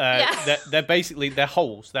 So they're basically, they're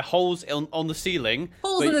holes. They're holes on the ceiling.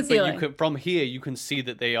 Holes in the ceiling. But from here, you can see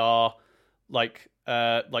that they are like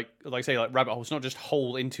say rabbit holes, not just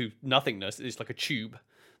hole into nothingness. It's like a tube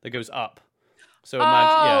that goes up. So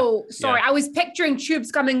sorry. I was picturing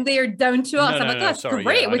tubes coming there down to us. That's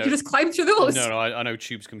great. We could just climb through those. No, I know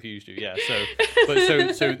tubes confused you. Yeah. So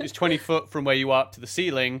it's 20 foot from where you are up to the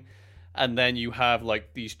ceiling, and then you have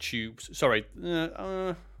like these tubes. Sorry.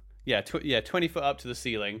 20 foot up to the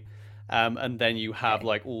ceiling, and then you have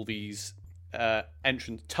like all these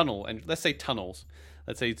entrance tunnel, and let's say tunnels.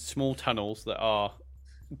 Let's say small tunnels that are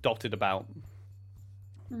dotted about.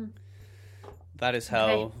 That is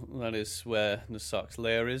how. That is where Nasak's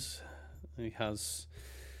lair is. He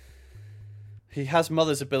has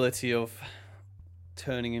Mother's ability of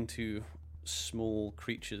turning into small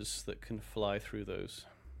creatures that can fly through those.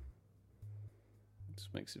 This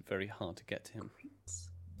makes it very hard to get to him.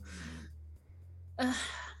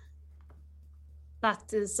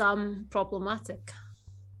 That is problematic.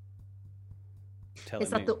 Is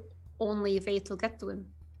that the only way to get to him?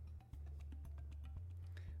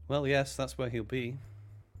 Well, yes, that's where he'll be.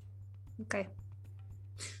 Okay.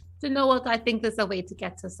 Do you know what? I think there's a way to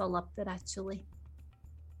get us all up there, actually.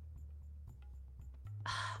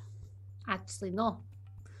 Actually, no.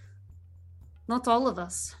 Not all of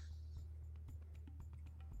us.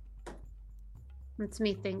 Let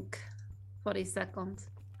me think for a second.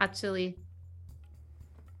 Actually,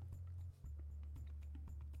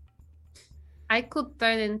 I could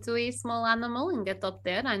turn into a small animal and get up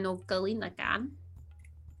there. I know Galina can.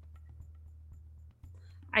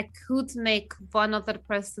 I could make one other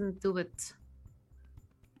person do it.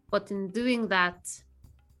 But in doing that...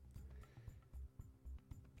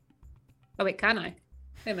 Oh, wait, can I?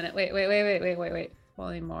 Wait a minute. Wait.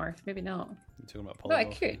 Polymorph. Maybe not. You're talking about polymorph? No, I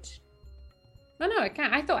could. No, I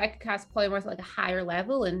can't. I thought I could cast polymorph at like a higher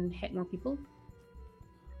level and hit more people.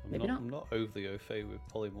 Maybe not. I'm not overly au fait with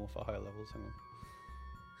polymorph at higher levels. Hang on.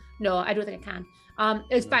 No, I don't think I can.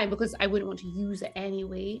 It's fine because I wouldn't want to use it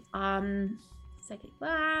anyway. Psychic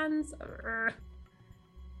glance.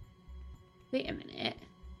 Wait a minute.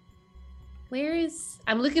 Where is...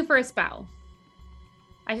 I'm looking for a spell.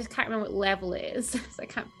 I just can't remember what level it is. So I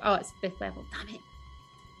can't... Oh, it's 5th level. Damn it.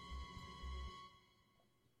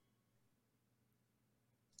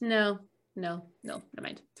 No. Never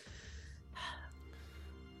mind.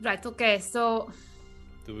 Right, okay, so...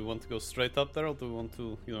 Do we want to go straight up there, or do we want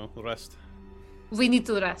to, rest? We need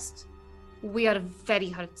to rest. We are very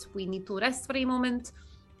hurt. We need to rest for a moment,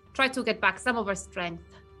 try to get back some of our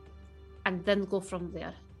strength, and then go from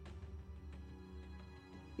there.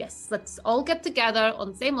 Yes, let's all get together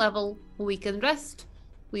on the same level. We can rest,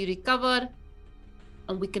 we recover,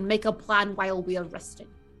 and we can make a plan while we are resting.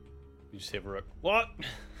 You just hear Varrook. What?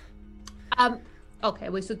 Okay,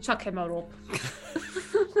 we should chuck him a rope.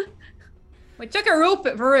 We chuck a rope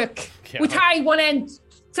at Varrook. We tie one end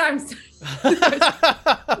times.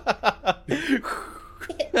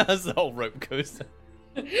 As the whole rope goes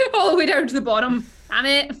all the way down to the bottom. Damn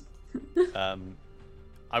it.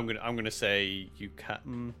 I'm gonna say you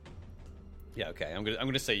can. Yeah, okay. I'm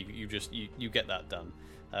gonna say you get that done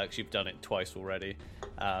because you've done it twice already.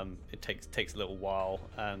 It takes a little while,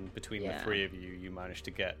 and between the three of you, you manage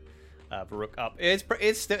to get Varrook up. It's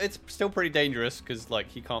still pretty dangerous because like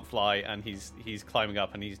he can't fly, and he's climbing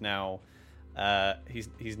up, and he's now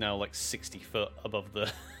like 60 foot above the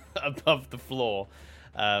above the floor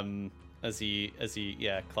as he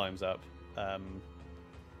climbs up.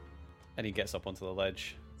 And he gets up onto the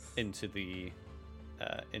ledge into the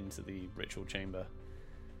ritual chamber.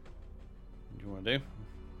 What do you want to do?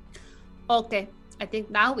 Okay, I think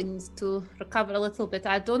now we need to recover a little bit.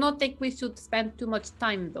 I do not think we should spend too much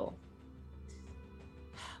time, though.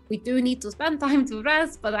 We do need to spend time to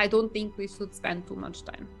rest, but I don't think we should spend too much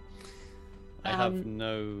time. I've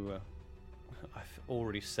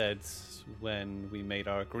already said when we made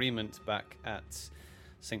our agreement back at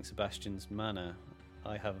St. Sebastian's Manor,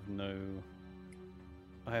 I have no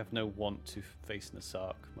want to face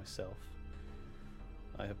Nasark myself.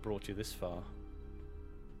 I have brought you this far.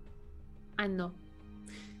 I know.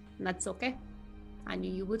 And that's okay. I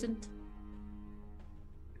knew you wouldn't.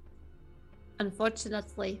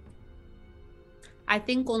 Unfortunately, I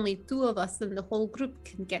think only 2 of us in the whole group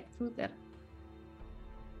can get through there.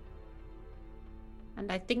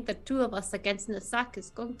 And I think the 2 of us against Nasark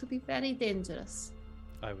is going to be very dangerous.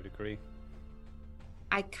 I would agree.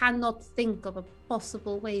 I cannot think of a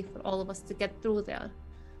possible way for all of us to get through there.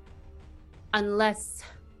 Unless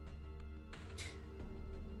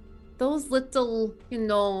those little,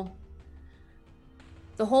 the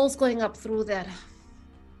holes going up through there.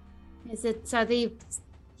 Are they,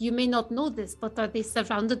 you may not know this, but are they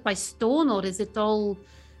surrounded by stone, or is it all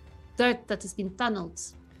dirt that has been tunneled?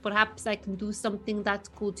 Perhaps I can do something that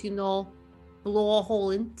could, blow a hole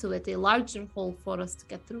into it, a larger hole for us to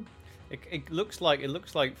get through. It looks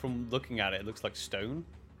like from looking at it looks like stone.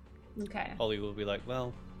 Okay. Ollie will be like,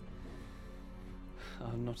 well,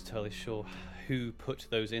 I'm not entirely sure who put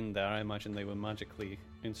those in there. I imagine they were magically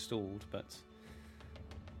installed, but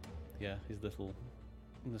yeah, his little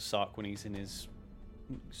Nasark, when he's in his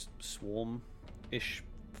swarm-ish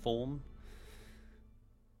form,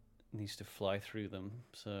 needs to fly through them,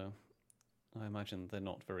 so I imagine they're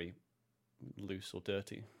not very loose or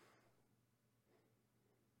dirty.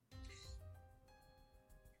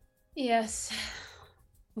 Yes.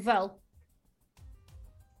 Well,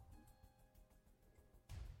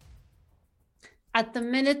 at the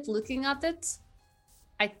minute looking at it,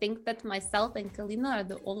 I think that myself and Kalina are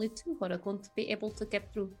the only 2 who are going to be able to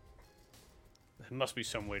get through. There must be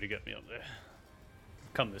some way to get me up there.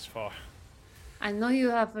 I've come this far. I know you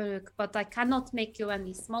have, but I cannot make you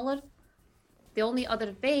any smaller. The only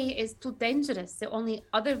other way is too dangerous. The only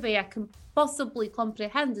other way I can possibly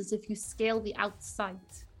comprehend is if you scale the outside.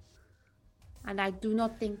 And I do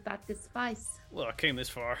not think that is wise. Well, I came this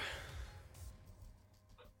far.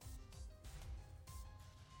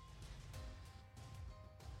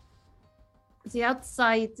 The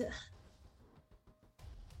outside.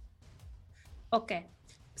 Okay,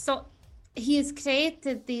 so he has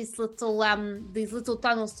created these little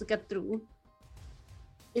tunnels to get through.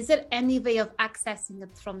 Is there any way of accessing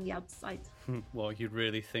it from the outside? Well, you'd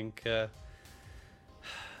really think. I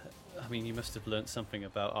mean, you must have learnt something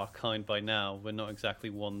about our kind by now. We're not exactly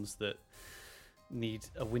ones that need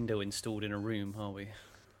a window installed in a room, are we? Of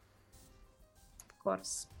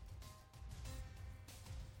course.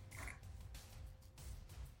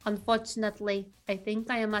 Unfortunately, I think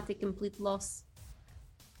I am at a complete loss.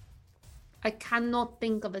 I cannot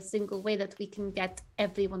think of a single way that we can get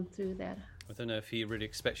everyone through there. I don't know if he really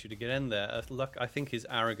expects you to get in there. Look, I think his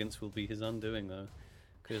arrogance will be his undoing, though,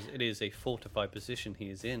 because it is a fortified position he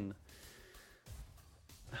is in.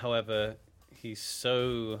 However, he's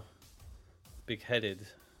so big-headed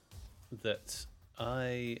that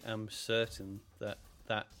I am certain that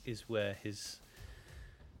that is where his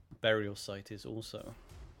burial site is also.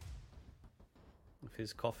 If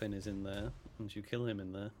his coffin is in there, and you kill him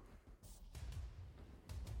in there,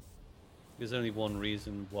 there's only one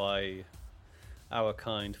reason why our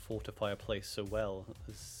kind fortify a place so well,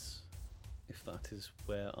 as if that is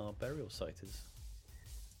where our burial site is.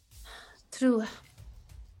 True.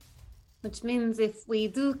 Which means if we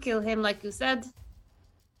do kill him, like you said,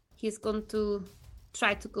 he's going to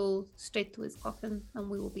try to go straight to his coffin, and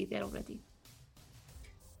we will be there already.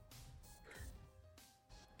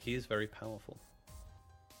 He is very powerful.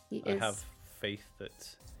 I have faith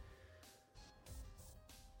that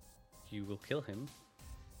you will kill him,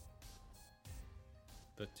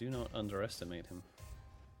 but do not underestimate him.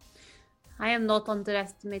 I am not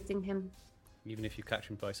underestimating him. Even if you catch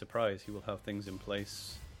him by surprise, he will have things in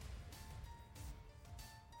place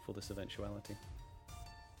for this eventuality.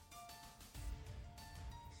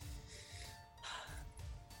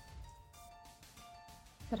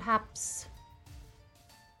 Perhaps.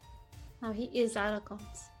 Now he is arrogant.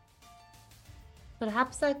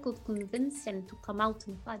 Perhaps I could convince him to come out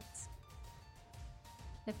and fight.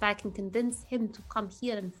 If I can convince him to come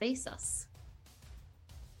here and face us.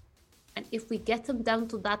 And if we get him down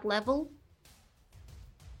to that level,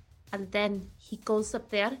 and then he goes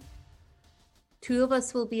up there 2 of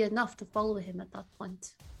us will be enough to follow him at that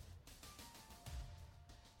point.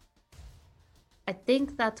 I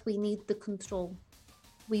think that we need the control.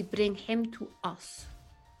 We bring him to us.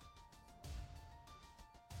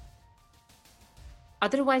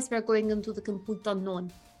 Otherwise, we're going into the complete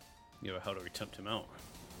unknown. Yeah, how do we tempt him out?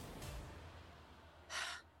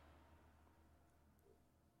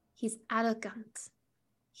 He's arrogant.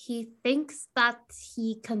 He thinks that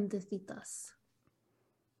he can defeat us.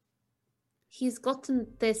 He's gotten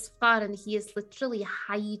this far and he is literally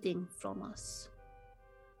hiding from us.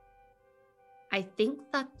 I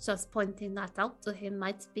think that just pointing that out to him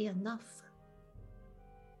might be enough.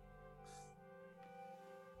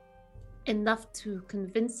 Enough to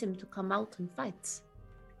convince him to come out and fight.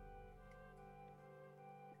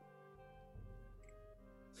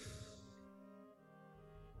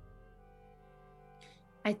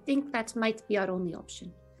 I think that might be our only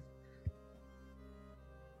option.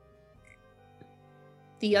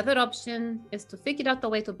 The other option is to figure out a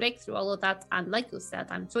way to break through all of that, and like you said,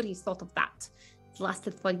 I'm sure he's thought of that. It's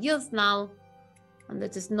lasted for years now, and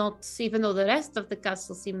it is not, even though the rest of the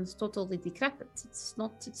castle seems totally decrepit, it's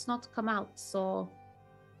not come out, so...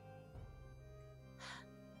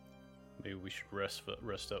 Maybe we should rest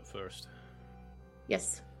up first.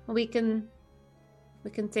 Yes, we can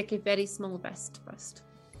take a very small rest first.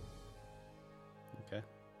 Okay.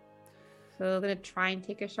 So we're gonna try and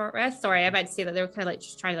take a short rest. Sorry, I meant to say that they were kind of like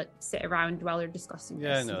just trying to like sit around while they're discussing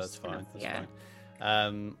Yeah, this. no, and that's just kind fine. of- That's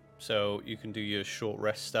fine. So you can do your short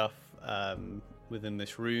rest stuff within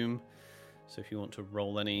this room. So if you want to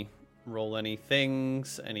roll any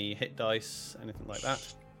things, any hit dice, anything like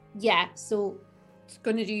that. Yeah, so it's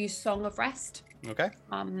gonna do Song of Rest. Okay.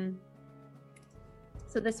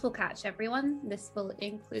 So this will catch everyone. This will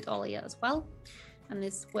include Olia as well. And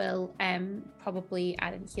this will probably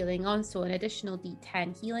add in healing on. So an additional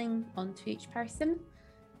D10 healing onto each person.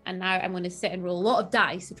 And now I'm going to sit and roll a lot of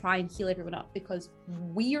dice to try and heal everyone up because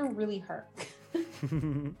we're really hurt.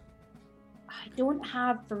 I don't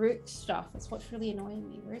have Farouk stuff. That's what's really annoying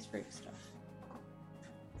me. Where's Farouk stuff?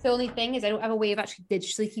 The only thing is I don't have a way of actually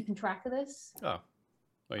digitally keeping track of this. Oh.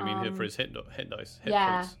 What you mean for his hit dice? Hit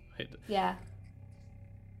yeah. points? Yeah.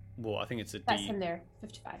 Well, I think it's a D. That's him there.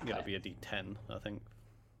 55. Yeah, it'll be a D10, I think.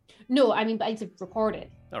 No, I mean, but I need to record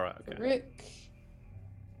it. All right, okay. Farouk.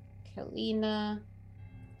 Kalina.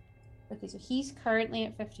 Okay, so he's currently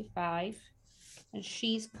at 55. And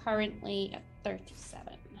she's currently at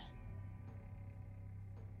 37.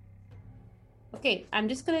 Okay, I'm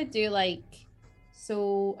just going to do like...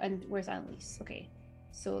 So, and where's Annalise? Okay,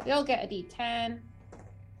 so they all get a D10.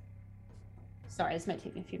 Sorry, this might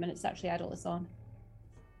take me a few minutes to actually add all this on.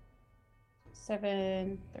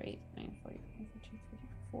 7, 3, 9, 4,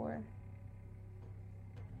 4,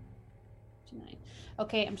 9.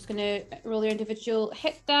 Okay, I'm just gonna roll their individual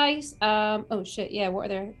hit dice. Oh shit, yeah, what are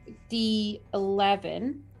their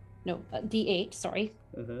D11? No, D8, sorry.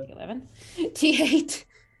 D11. D8.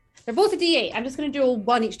 They're both a D8. I'm just gonna do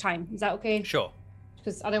one each time. Is that okay? Sure.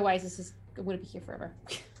 Because otherwise this is I'm gonna be here forever.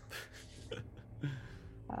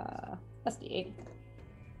 That's D8.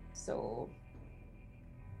 So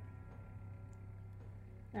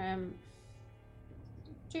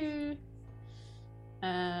 2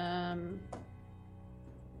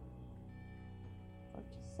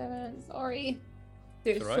 47, sorry.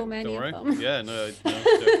 There's Right. so many Don't worry. of them. Yeah, no,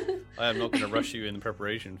 I am not going to rush you in the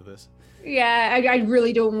preparation for this. Yeah, I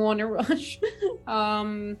really don't want to rush.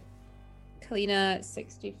 Kalina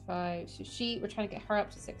 65. So we're trying to get her up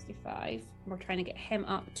to 65. We're trying to get him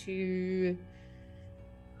up to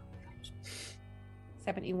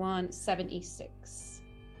 71, 76.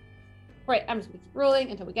 Right, I'm just gonna keep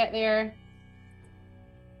rolling until we get there.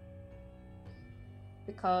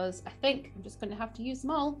 Because I think I'm just gonna have to use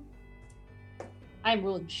them all. I'm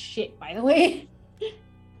rolling shit, by the way.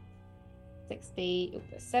 60,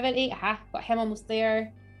 70, aha, got him almost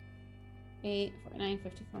there. 8, 49,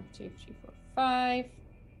 50, 52, 54, 5.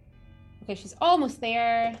 Okay, she's almost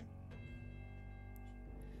there.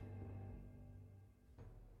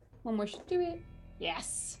 One more should do it.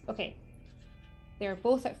 Yes. Okay. They're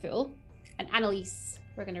both at full. And Annalise,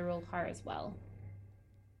 we're going to roll her as well.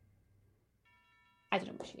 I don't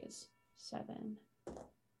know where she is. 7.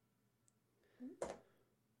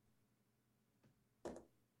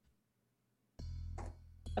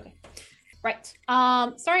 Okay. Right.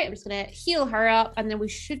 Sorry, I'm just going to heal her up and then we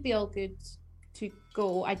should be all good to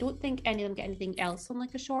go. I don't think any of them get anything else on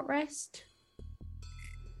like a short rest.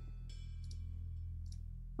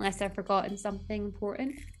 Unless I've forgotten something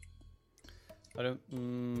important. I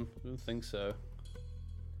don't think so.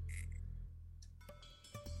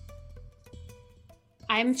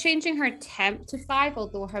 I'm changing her temp to 5,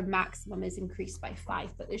 although her maximum is increased by 5,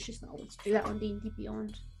 but it's just not able to do that on D&D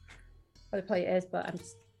Beyond. Well, it probably is, but I'm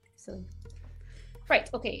just silly. Right,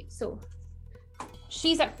 okay, so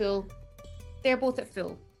she's at full. They're both at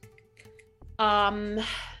full.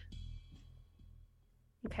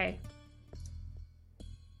 Okay.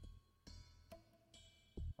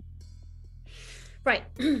 Right.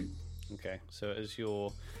 Okay, so as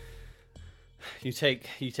you take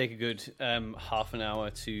a good half an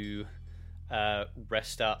hour to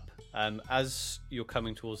rest up. As you're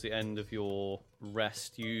coming towards the end of your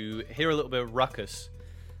rest, you hear a little bit of ruckus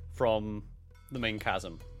from the main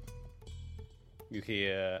chasm. You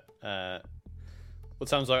hear what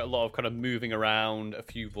sounds like a lot of kind of moving around, a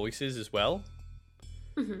few voices as well,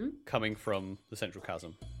 coming from the central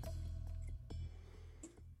chasm.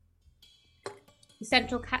 The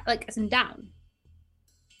central like as in down.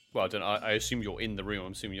 Well, I don't know. I assume you're in the room.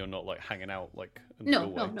 I'm assuming you're not like hanging out like in the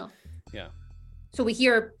No. doorway. Yeah. So we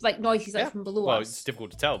hear like noises like from below well, us. it's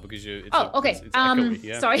difficult to tell because you. Okay. It's echoey,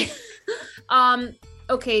 yeah. Sorry.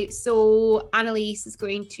 Okay. So Annalise is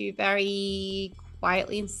going to very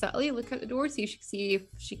quietly and subtly look at the door, so you should see if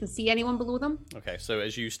she can see anyone below them. Okay. So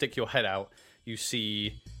as you stick your head out, you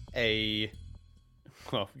see a.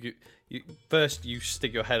 Well, first you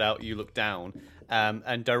stick your head out. You look down,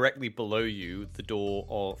 and directly below you, the door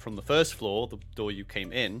or from the first floor, the door you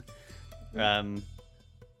came in.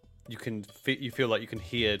 You feel like you can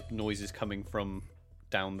hear noises coming from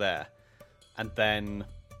down there, and then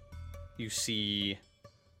you see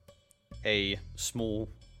a small,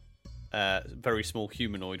 very small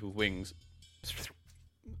humanoid with wings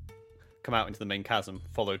come out into the main chasm,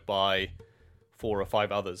 followed by 4 or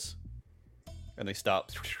 5 others, and they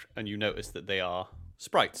start, and you notice that they are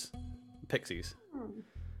sprites, pixies.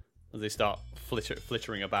 As they start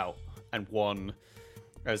flittering about, and one,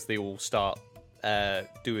 as they all start they're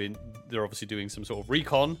obviously doing some sort of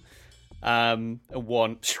recon, and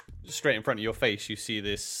one straight in front of your face, you see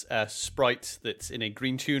this sprite that's in a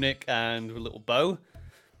green tunic and a little bow.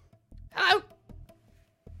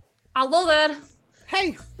 Hello there.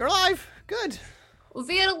 Hey, you're alive. Good.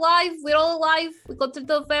 We're alive. We're all alive. We got rid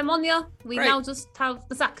of ammonia. We Great. now just have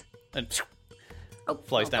the sack. And I'll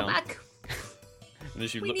flies down. come back. And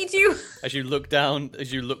as you We need you. As you look down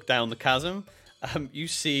the chasm, you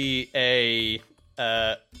see a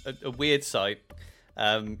weird sight.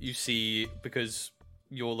 You see, because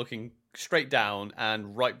you're looking straight down,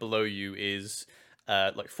 and right below you is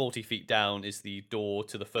like 40 feet down is the door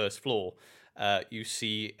to the first floor. You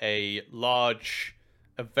see a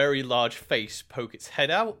very large face poke its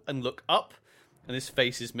head out and look up, and this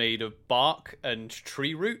face is made of bark and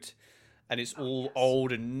tree root, and it's all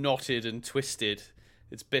old and knotted and twisted.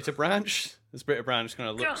 It's Bitterbranch. This Bitterbranch kind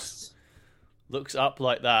of looks up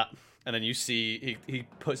like that, and then you see he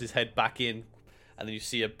puts his head back in, and then you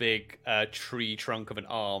see a big tree trunk of an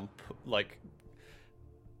arm like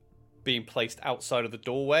being placed outside of the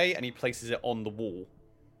doorway, and he places it on the wall,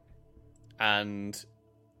 and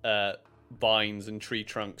vines and tree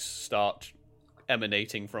trunks start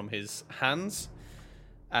emanating from his hands,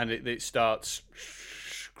 and it starts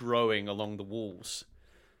growing along the walls.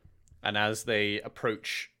 And as they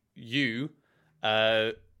approach you,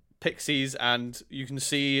 pixies, and you can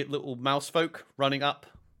see little mouse folk running up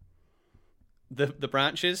the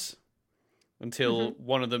branches until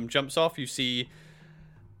one of them jumps off. You see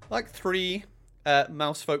like 3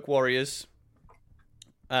 mouse folk warriors.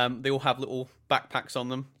 They all have little backpacks on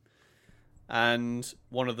them, and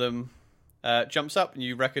one of them jumps up, and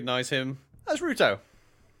you recognize him as Ruto.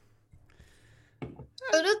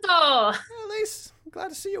 Ruto! Elise, I'm glad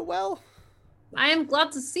to see you well. I am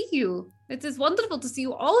glad to see you. It is wonderful to see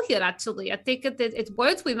you all here, actually. I take it that it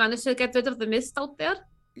worked. We managed to get rid of the mist out there.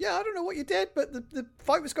 Yeah, I don't know what you did, but the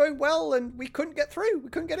fight was going well, and we couldn't get through. We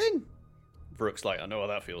couldn't get in. Brooke's like, I know how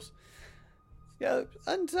that feels. Yeah,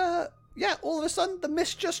 and all of a sudden, the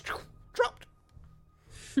mist just dropped.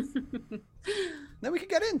 Then we could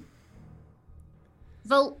get in.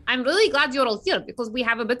 Well, I'm really glad you're all here, because we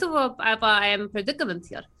have a bit of a predicament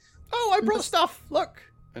here. Oh, I brought stuff. Look.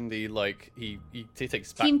 And he takes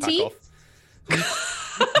his backpack off.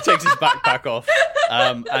 He takes his backpack off,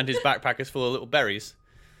 and his backpack is full of little berries.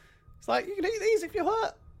 It's like, you can eat these if you're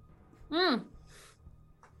hurt.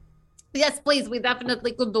 Yes, please. We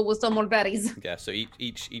definitely could do with some more berries. Yeah, so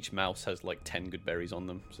each mouse has like 10 good berries on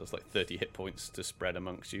them. So that's like 30 hit points to spread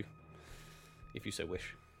amongst you, if you so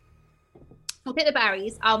wish. We'll take the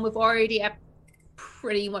berries. We've already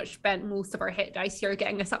pretty much spent most of our hit dice here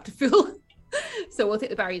getting us up to full. So we'll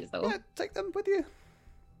take the berries though. Yeah, take them with you.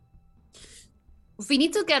 We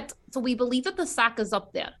need to so we believe that the sack is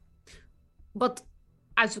up there. But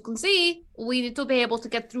as you can see, we need to be able to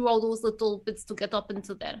get through all those little bits to get up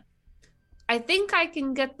into there. I think I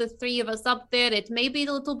can get the three of us up there. It may be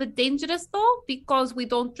a little bit dangerous, though, because we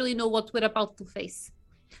don't really know what we're about to face.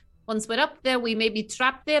 Once we're up there, we may be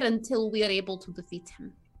trapped there until we are able to defeat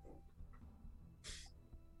him.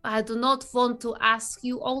 I do not want to ask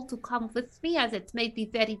you all to come with me, as it may be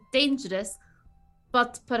very dangerous,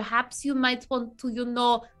 but perhaps you might want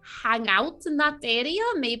to, hang out in that area,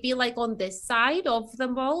 maybe like on this side of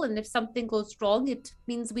them all, and if something goes wrong, it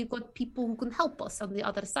means we've got people who can help us on the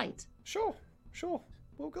other side. Sure.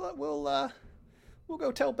 We'll go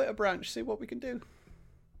tell Bitter Branch, see what we can do.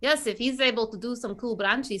 Yes, if he's able to do some cool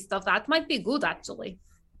branchy stuff, that might be good, actually.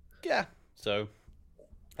 Yeah. So,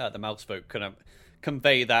 the mouse folk kind of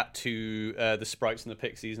convey that to the sprites and the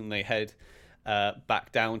pixies, and they head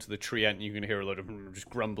back down to the tree end. You can hear a lot of just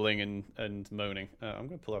grumbling and moaning. I'm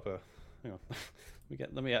going to pull up hang on.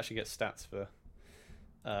 Let me actually get stats for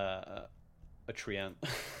a tree ant.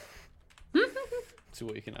 See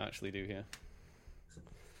what you can actually do here.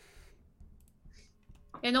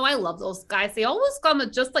 I love those guys. They always come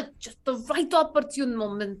at just the right opportune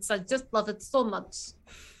moments. I just love it so much.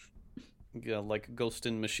 Yeah, like a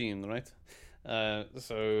ghosting machine, right?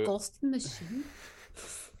 Ghosting machine?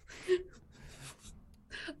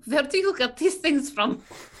 Where do you get these things from?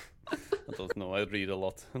 I don't know. I read a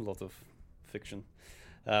lot of fiction.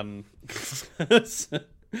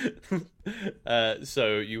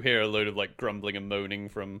 So you hear a load of grumbling and moaning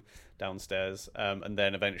from downstairs, and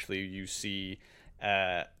then eventually you see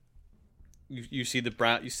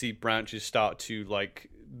branches start to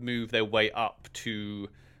move their way up to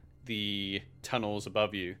the tunnels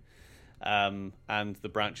above you, and the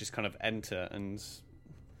branches kind of enter, and he's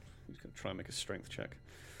gonna try and make a strength check.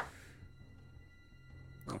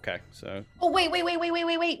 Okay, so. Oh wait!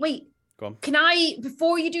 Go on. Can I,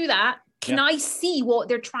 before you do that, can I see what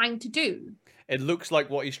they're trying to do? It looks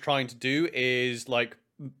like what he's trying to do is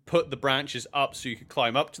put the branches up so you could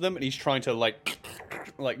climb up to them, and he's trying to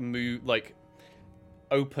move,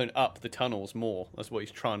 open up the tunnels more. That's what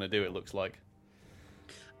he's trying to do, it looks like.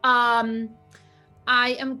 I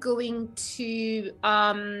am going to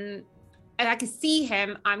and I can see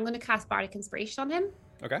him. I'm going to cast Bardic Inspiration on him.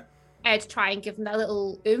 Okay. To try and give him that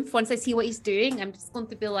little oomph. Once I see what he's doing, I'm just going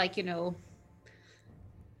to be my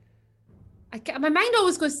mind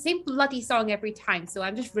always goes the same bloody song every time, so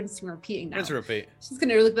I'm just rinsing and repeating now. Rinse and repeat. She's going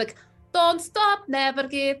to really be like, don't stop, never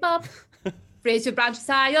give up. Raise your branches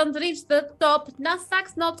high and reach the top.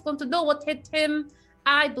 Nasak's not going to know what hit him.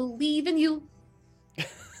 I believe in you.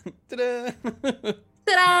 Ta-da!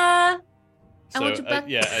 Ta-da! So, I want you back.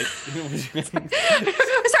 I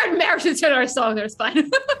started marching to our song. There's fine.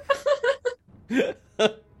 D10.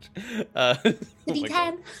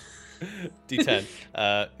 D10.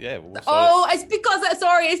 It's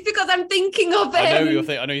because I'm thinking of him. I know you're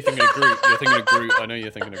thinking of Groot. I know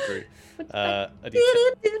you're thinking of Groot. A D10.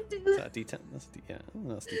 Is that a D10? That's a D. Yeah,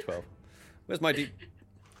 that's D12. Where's my D?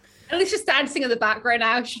 At least she's dancing in the background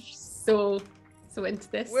now. She's so into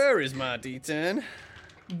this. Where is my D10?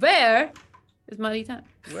 Where is my D10?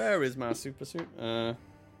 Where is my super suit?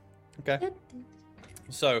 Okay.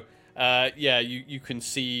 So, you can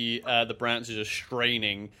see the branches are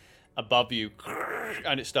straining above you,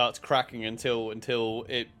 and it starts cracking until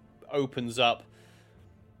it opens up.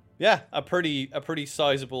 Yeah, a pretty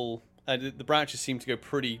sizable. The branches seem to go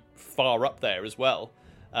pretty far up there as well,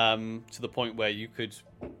 to the point where you could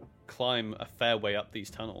climb a fair way up these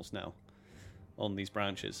tunnels now on these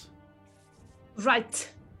branches. Right.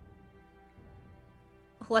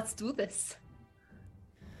 Let's do this.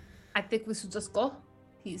 I think we should just go.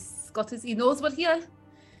 He knows we're here.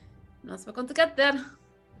 He knows we're going to get there.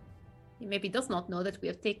 He maybe does not know that we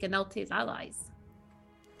have taken out his allies.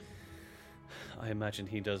 I imagine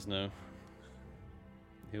he does know.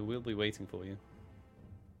 He will be waiting for you.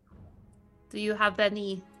 Do you have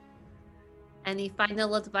any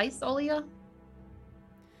final advice, Olia?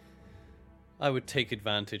 I would take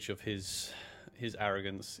advantage of his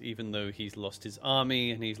arrogance, even though he's lost his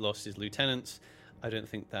army and he's lost his lieutenants. I don't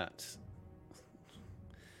think that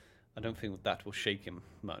will shake him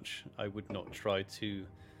much. I would not try to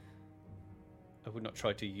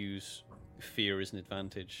use fear as an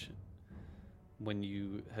advantage when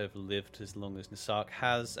you have lived as long as Nasak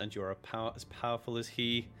has, and you're as powerful as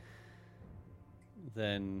he.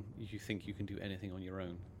 Then you think you can do anything on your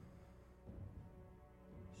own.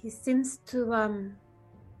 He seems to,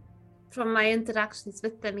 from my interactions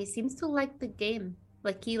with them, he seems to like the game.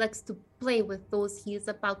 Like he likes to play with those he is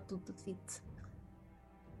about to defeat.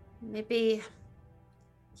 Maybe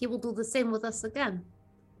he will do the same with us again.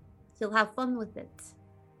 He'll have fun with it.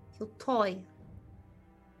 He'll toy.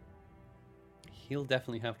 He'll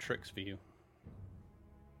definitely have tricks for you.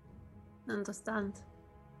 Understand.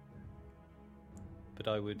 But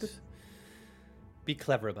I would be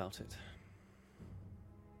clever about it.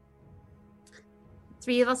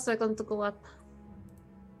 3 of us are going to go up.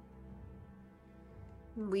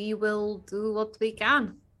 We will do what we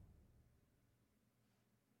can.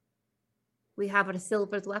 We have our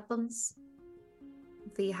silvered weapons.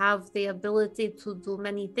 We have the ability to do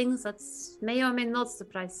many things that may or may not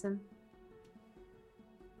surprise him.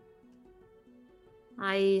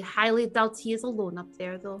 I highly doubt he is alone up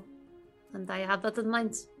there, though. And I have that in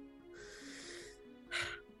mind.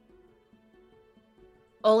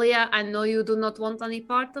 Olia, I know you do not want any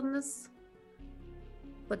part in this.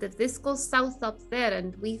 But if this goes south up there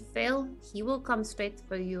and we fail, he will come straight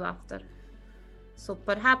for you after. So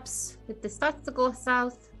perhaps if this starts to go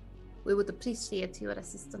south, we would appreciate your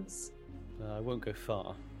assistance. I won't go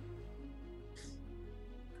far.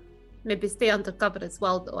 Maybe stay undercover as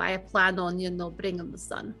well, though. I plan on, bringing the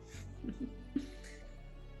sun.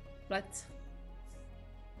 Right.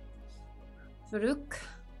 Farouk,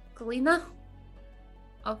 Kalina,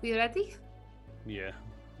 are we ready? Yeah,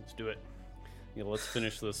 let's do it. Yeah, let's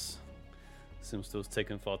finish this. Seems to have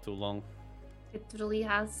taken far too long. It really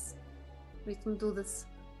has. We can do this.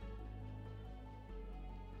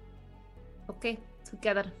 Okay,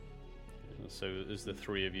 together. So as the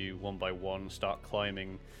 3 of you, one by one, start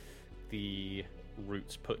climbing the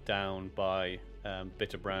routes put down by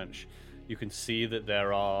Bitterbranch, you can see that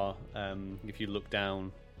there are, if you look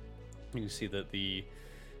down, you can see that the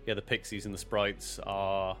pixies and the sprites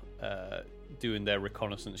are doing their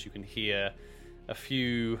reconnaissance. You can hear a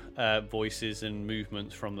few voices and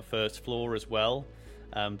movements from the first floor as well.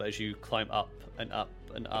 But as you climb up and up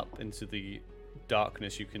and up into the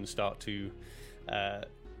darkness, you can start to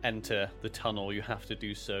enter the tunnel. You have to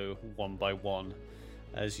do so one by one.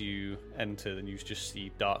 As you enter, then you just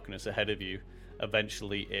see darkness ahead of you.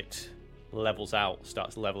 Eventually it levels out,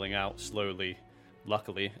 starts leveling out slowly,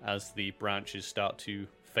 luckily, as the branches start to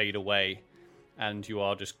fade away, and you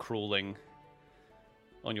are just crawling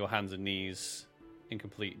on your hands and knees in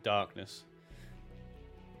complete darkness.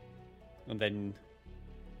 And then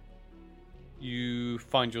you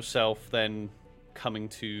find yourself then coming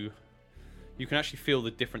to... You can actually feel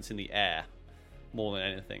the difference in the air more than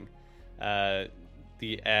anything.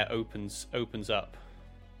 The air opens up,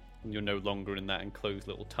 and you're no longer in that enclosed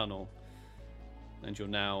little tunnel, and you're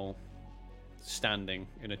now standing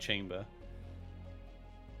in a chamber.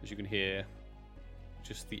 As you can hear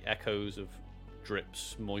just the echoes of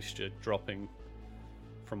drips, moisture dropping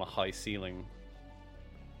from a high ceiling.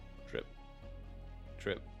 Drip,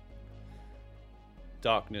 drip.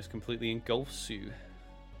 Darkness completely engulfs you.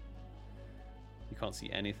 You can't see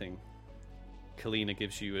anything. Kalina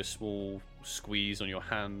gives you a small squeeze on your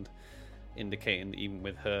hand, indicating that even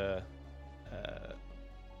with her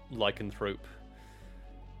lycanthrope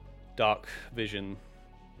dark vision,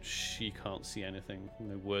 she can't see anything.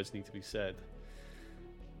 No words need to be said.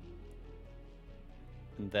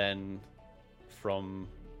 And then from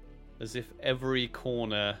as if every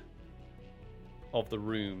corner of the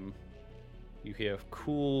room, you hear a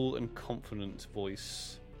cool and confident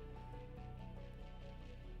voice.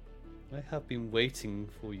 I have been waiting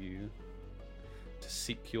for you to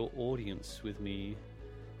seek your audience with me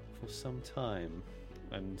for some time.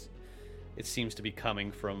 And it seems to be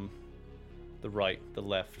coming from the right, the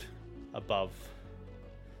left, above.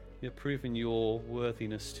 You're proving your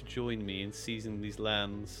worthiness to join me in seizing these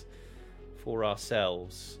lands for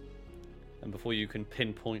ourselves. And before you can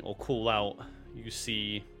pinpoint or call out, you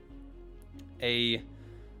see a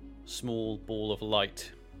small ball of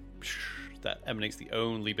light that emanates the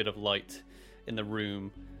only bit of light in the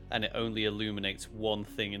room, and it only illuminates one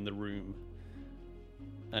thing in the room,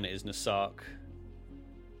 and it is Nasark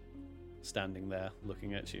standing there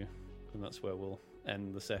looking at you. And that's where we'll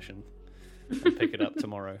end the session and pick it up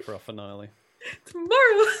tomorrow for our finale.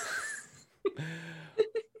 Tomorrow.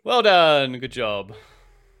 Well done, good job.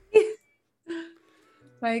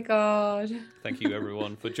 My God. Thank you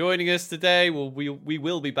everyone for joining us today. We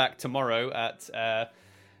will be back tomorrow at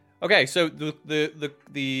okay, so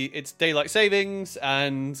the it's daylight savings,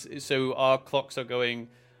 and so our clocks are going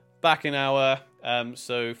back an hour.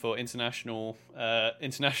 So for international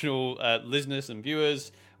listeners and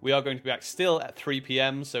viewers, we are going to be back still at 3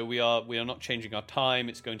 p.m. So we are not changing our time.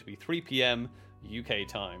 It's going to be 3 p.m. UK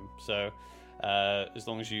time. So as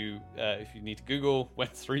long as you if you need to Google when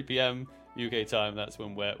 3 p.m. UK time, that's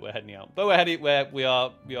when we're heading out. But we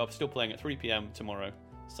are still playing at 3 p.m. tomorrow,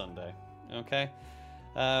 Sunday. Okay.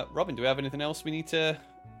 Robin, do we have anything else we need to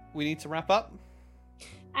wrap up?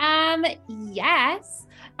 Yes.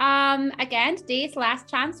 Again, today's last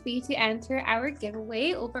chance for you to enter our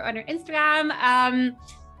giveaway over on our Instagram.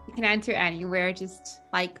 You can enter anywhere, just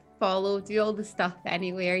like follow, do all the stuff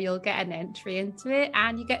anywhere. You'll get an entry into it,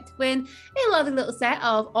 and you get to win a lovely little set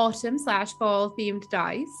of autumn/fall themed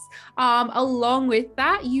dice. Along with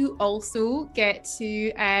that, you also get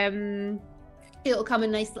to it'll come in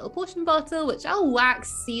a nice little potion bottle, which I'll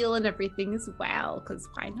wax seal and everything as well, because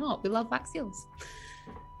why not? We love wax seals.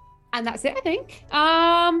 And that's it, I think.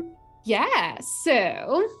 Yeah,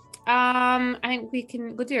 so I think we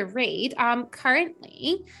can go do a raid.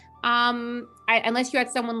 Currently, unless you had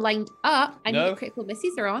someone lined up, I know the Critical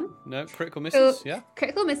Missies are on. No, Critical Missies, so, yeah.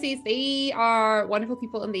 Critical Missies, they are wonderful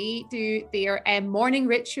people, and they do their morning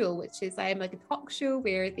ritual, which is like a talk show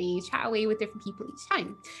where they chat away with different people each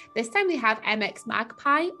time. This time we have MX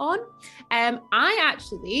Magpie on. I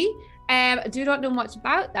actually do not know much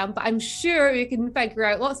about them, but I'm sure we can figure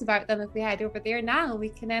out lots about them if we head over there now. We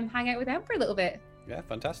can hang out with them for a little bit. Yeah,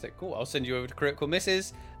 fantastic. Cool. I'll send you over to Critical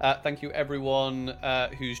Misses. Thank you, everyone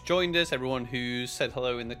who's joined us, everyone who's said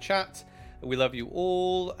hello in the chat. We love you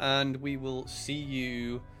all, and we will see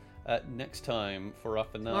you next time for our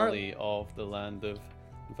finale of The Land of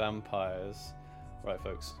Vampires. Right,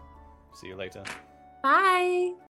 folks. See you later. Bye.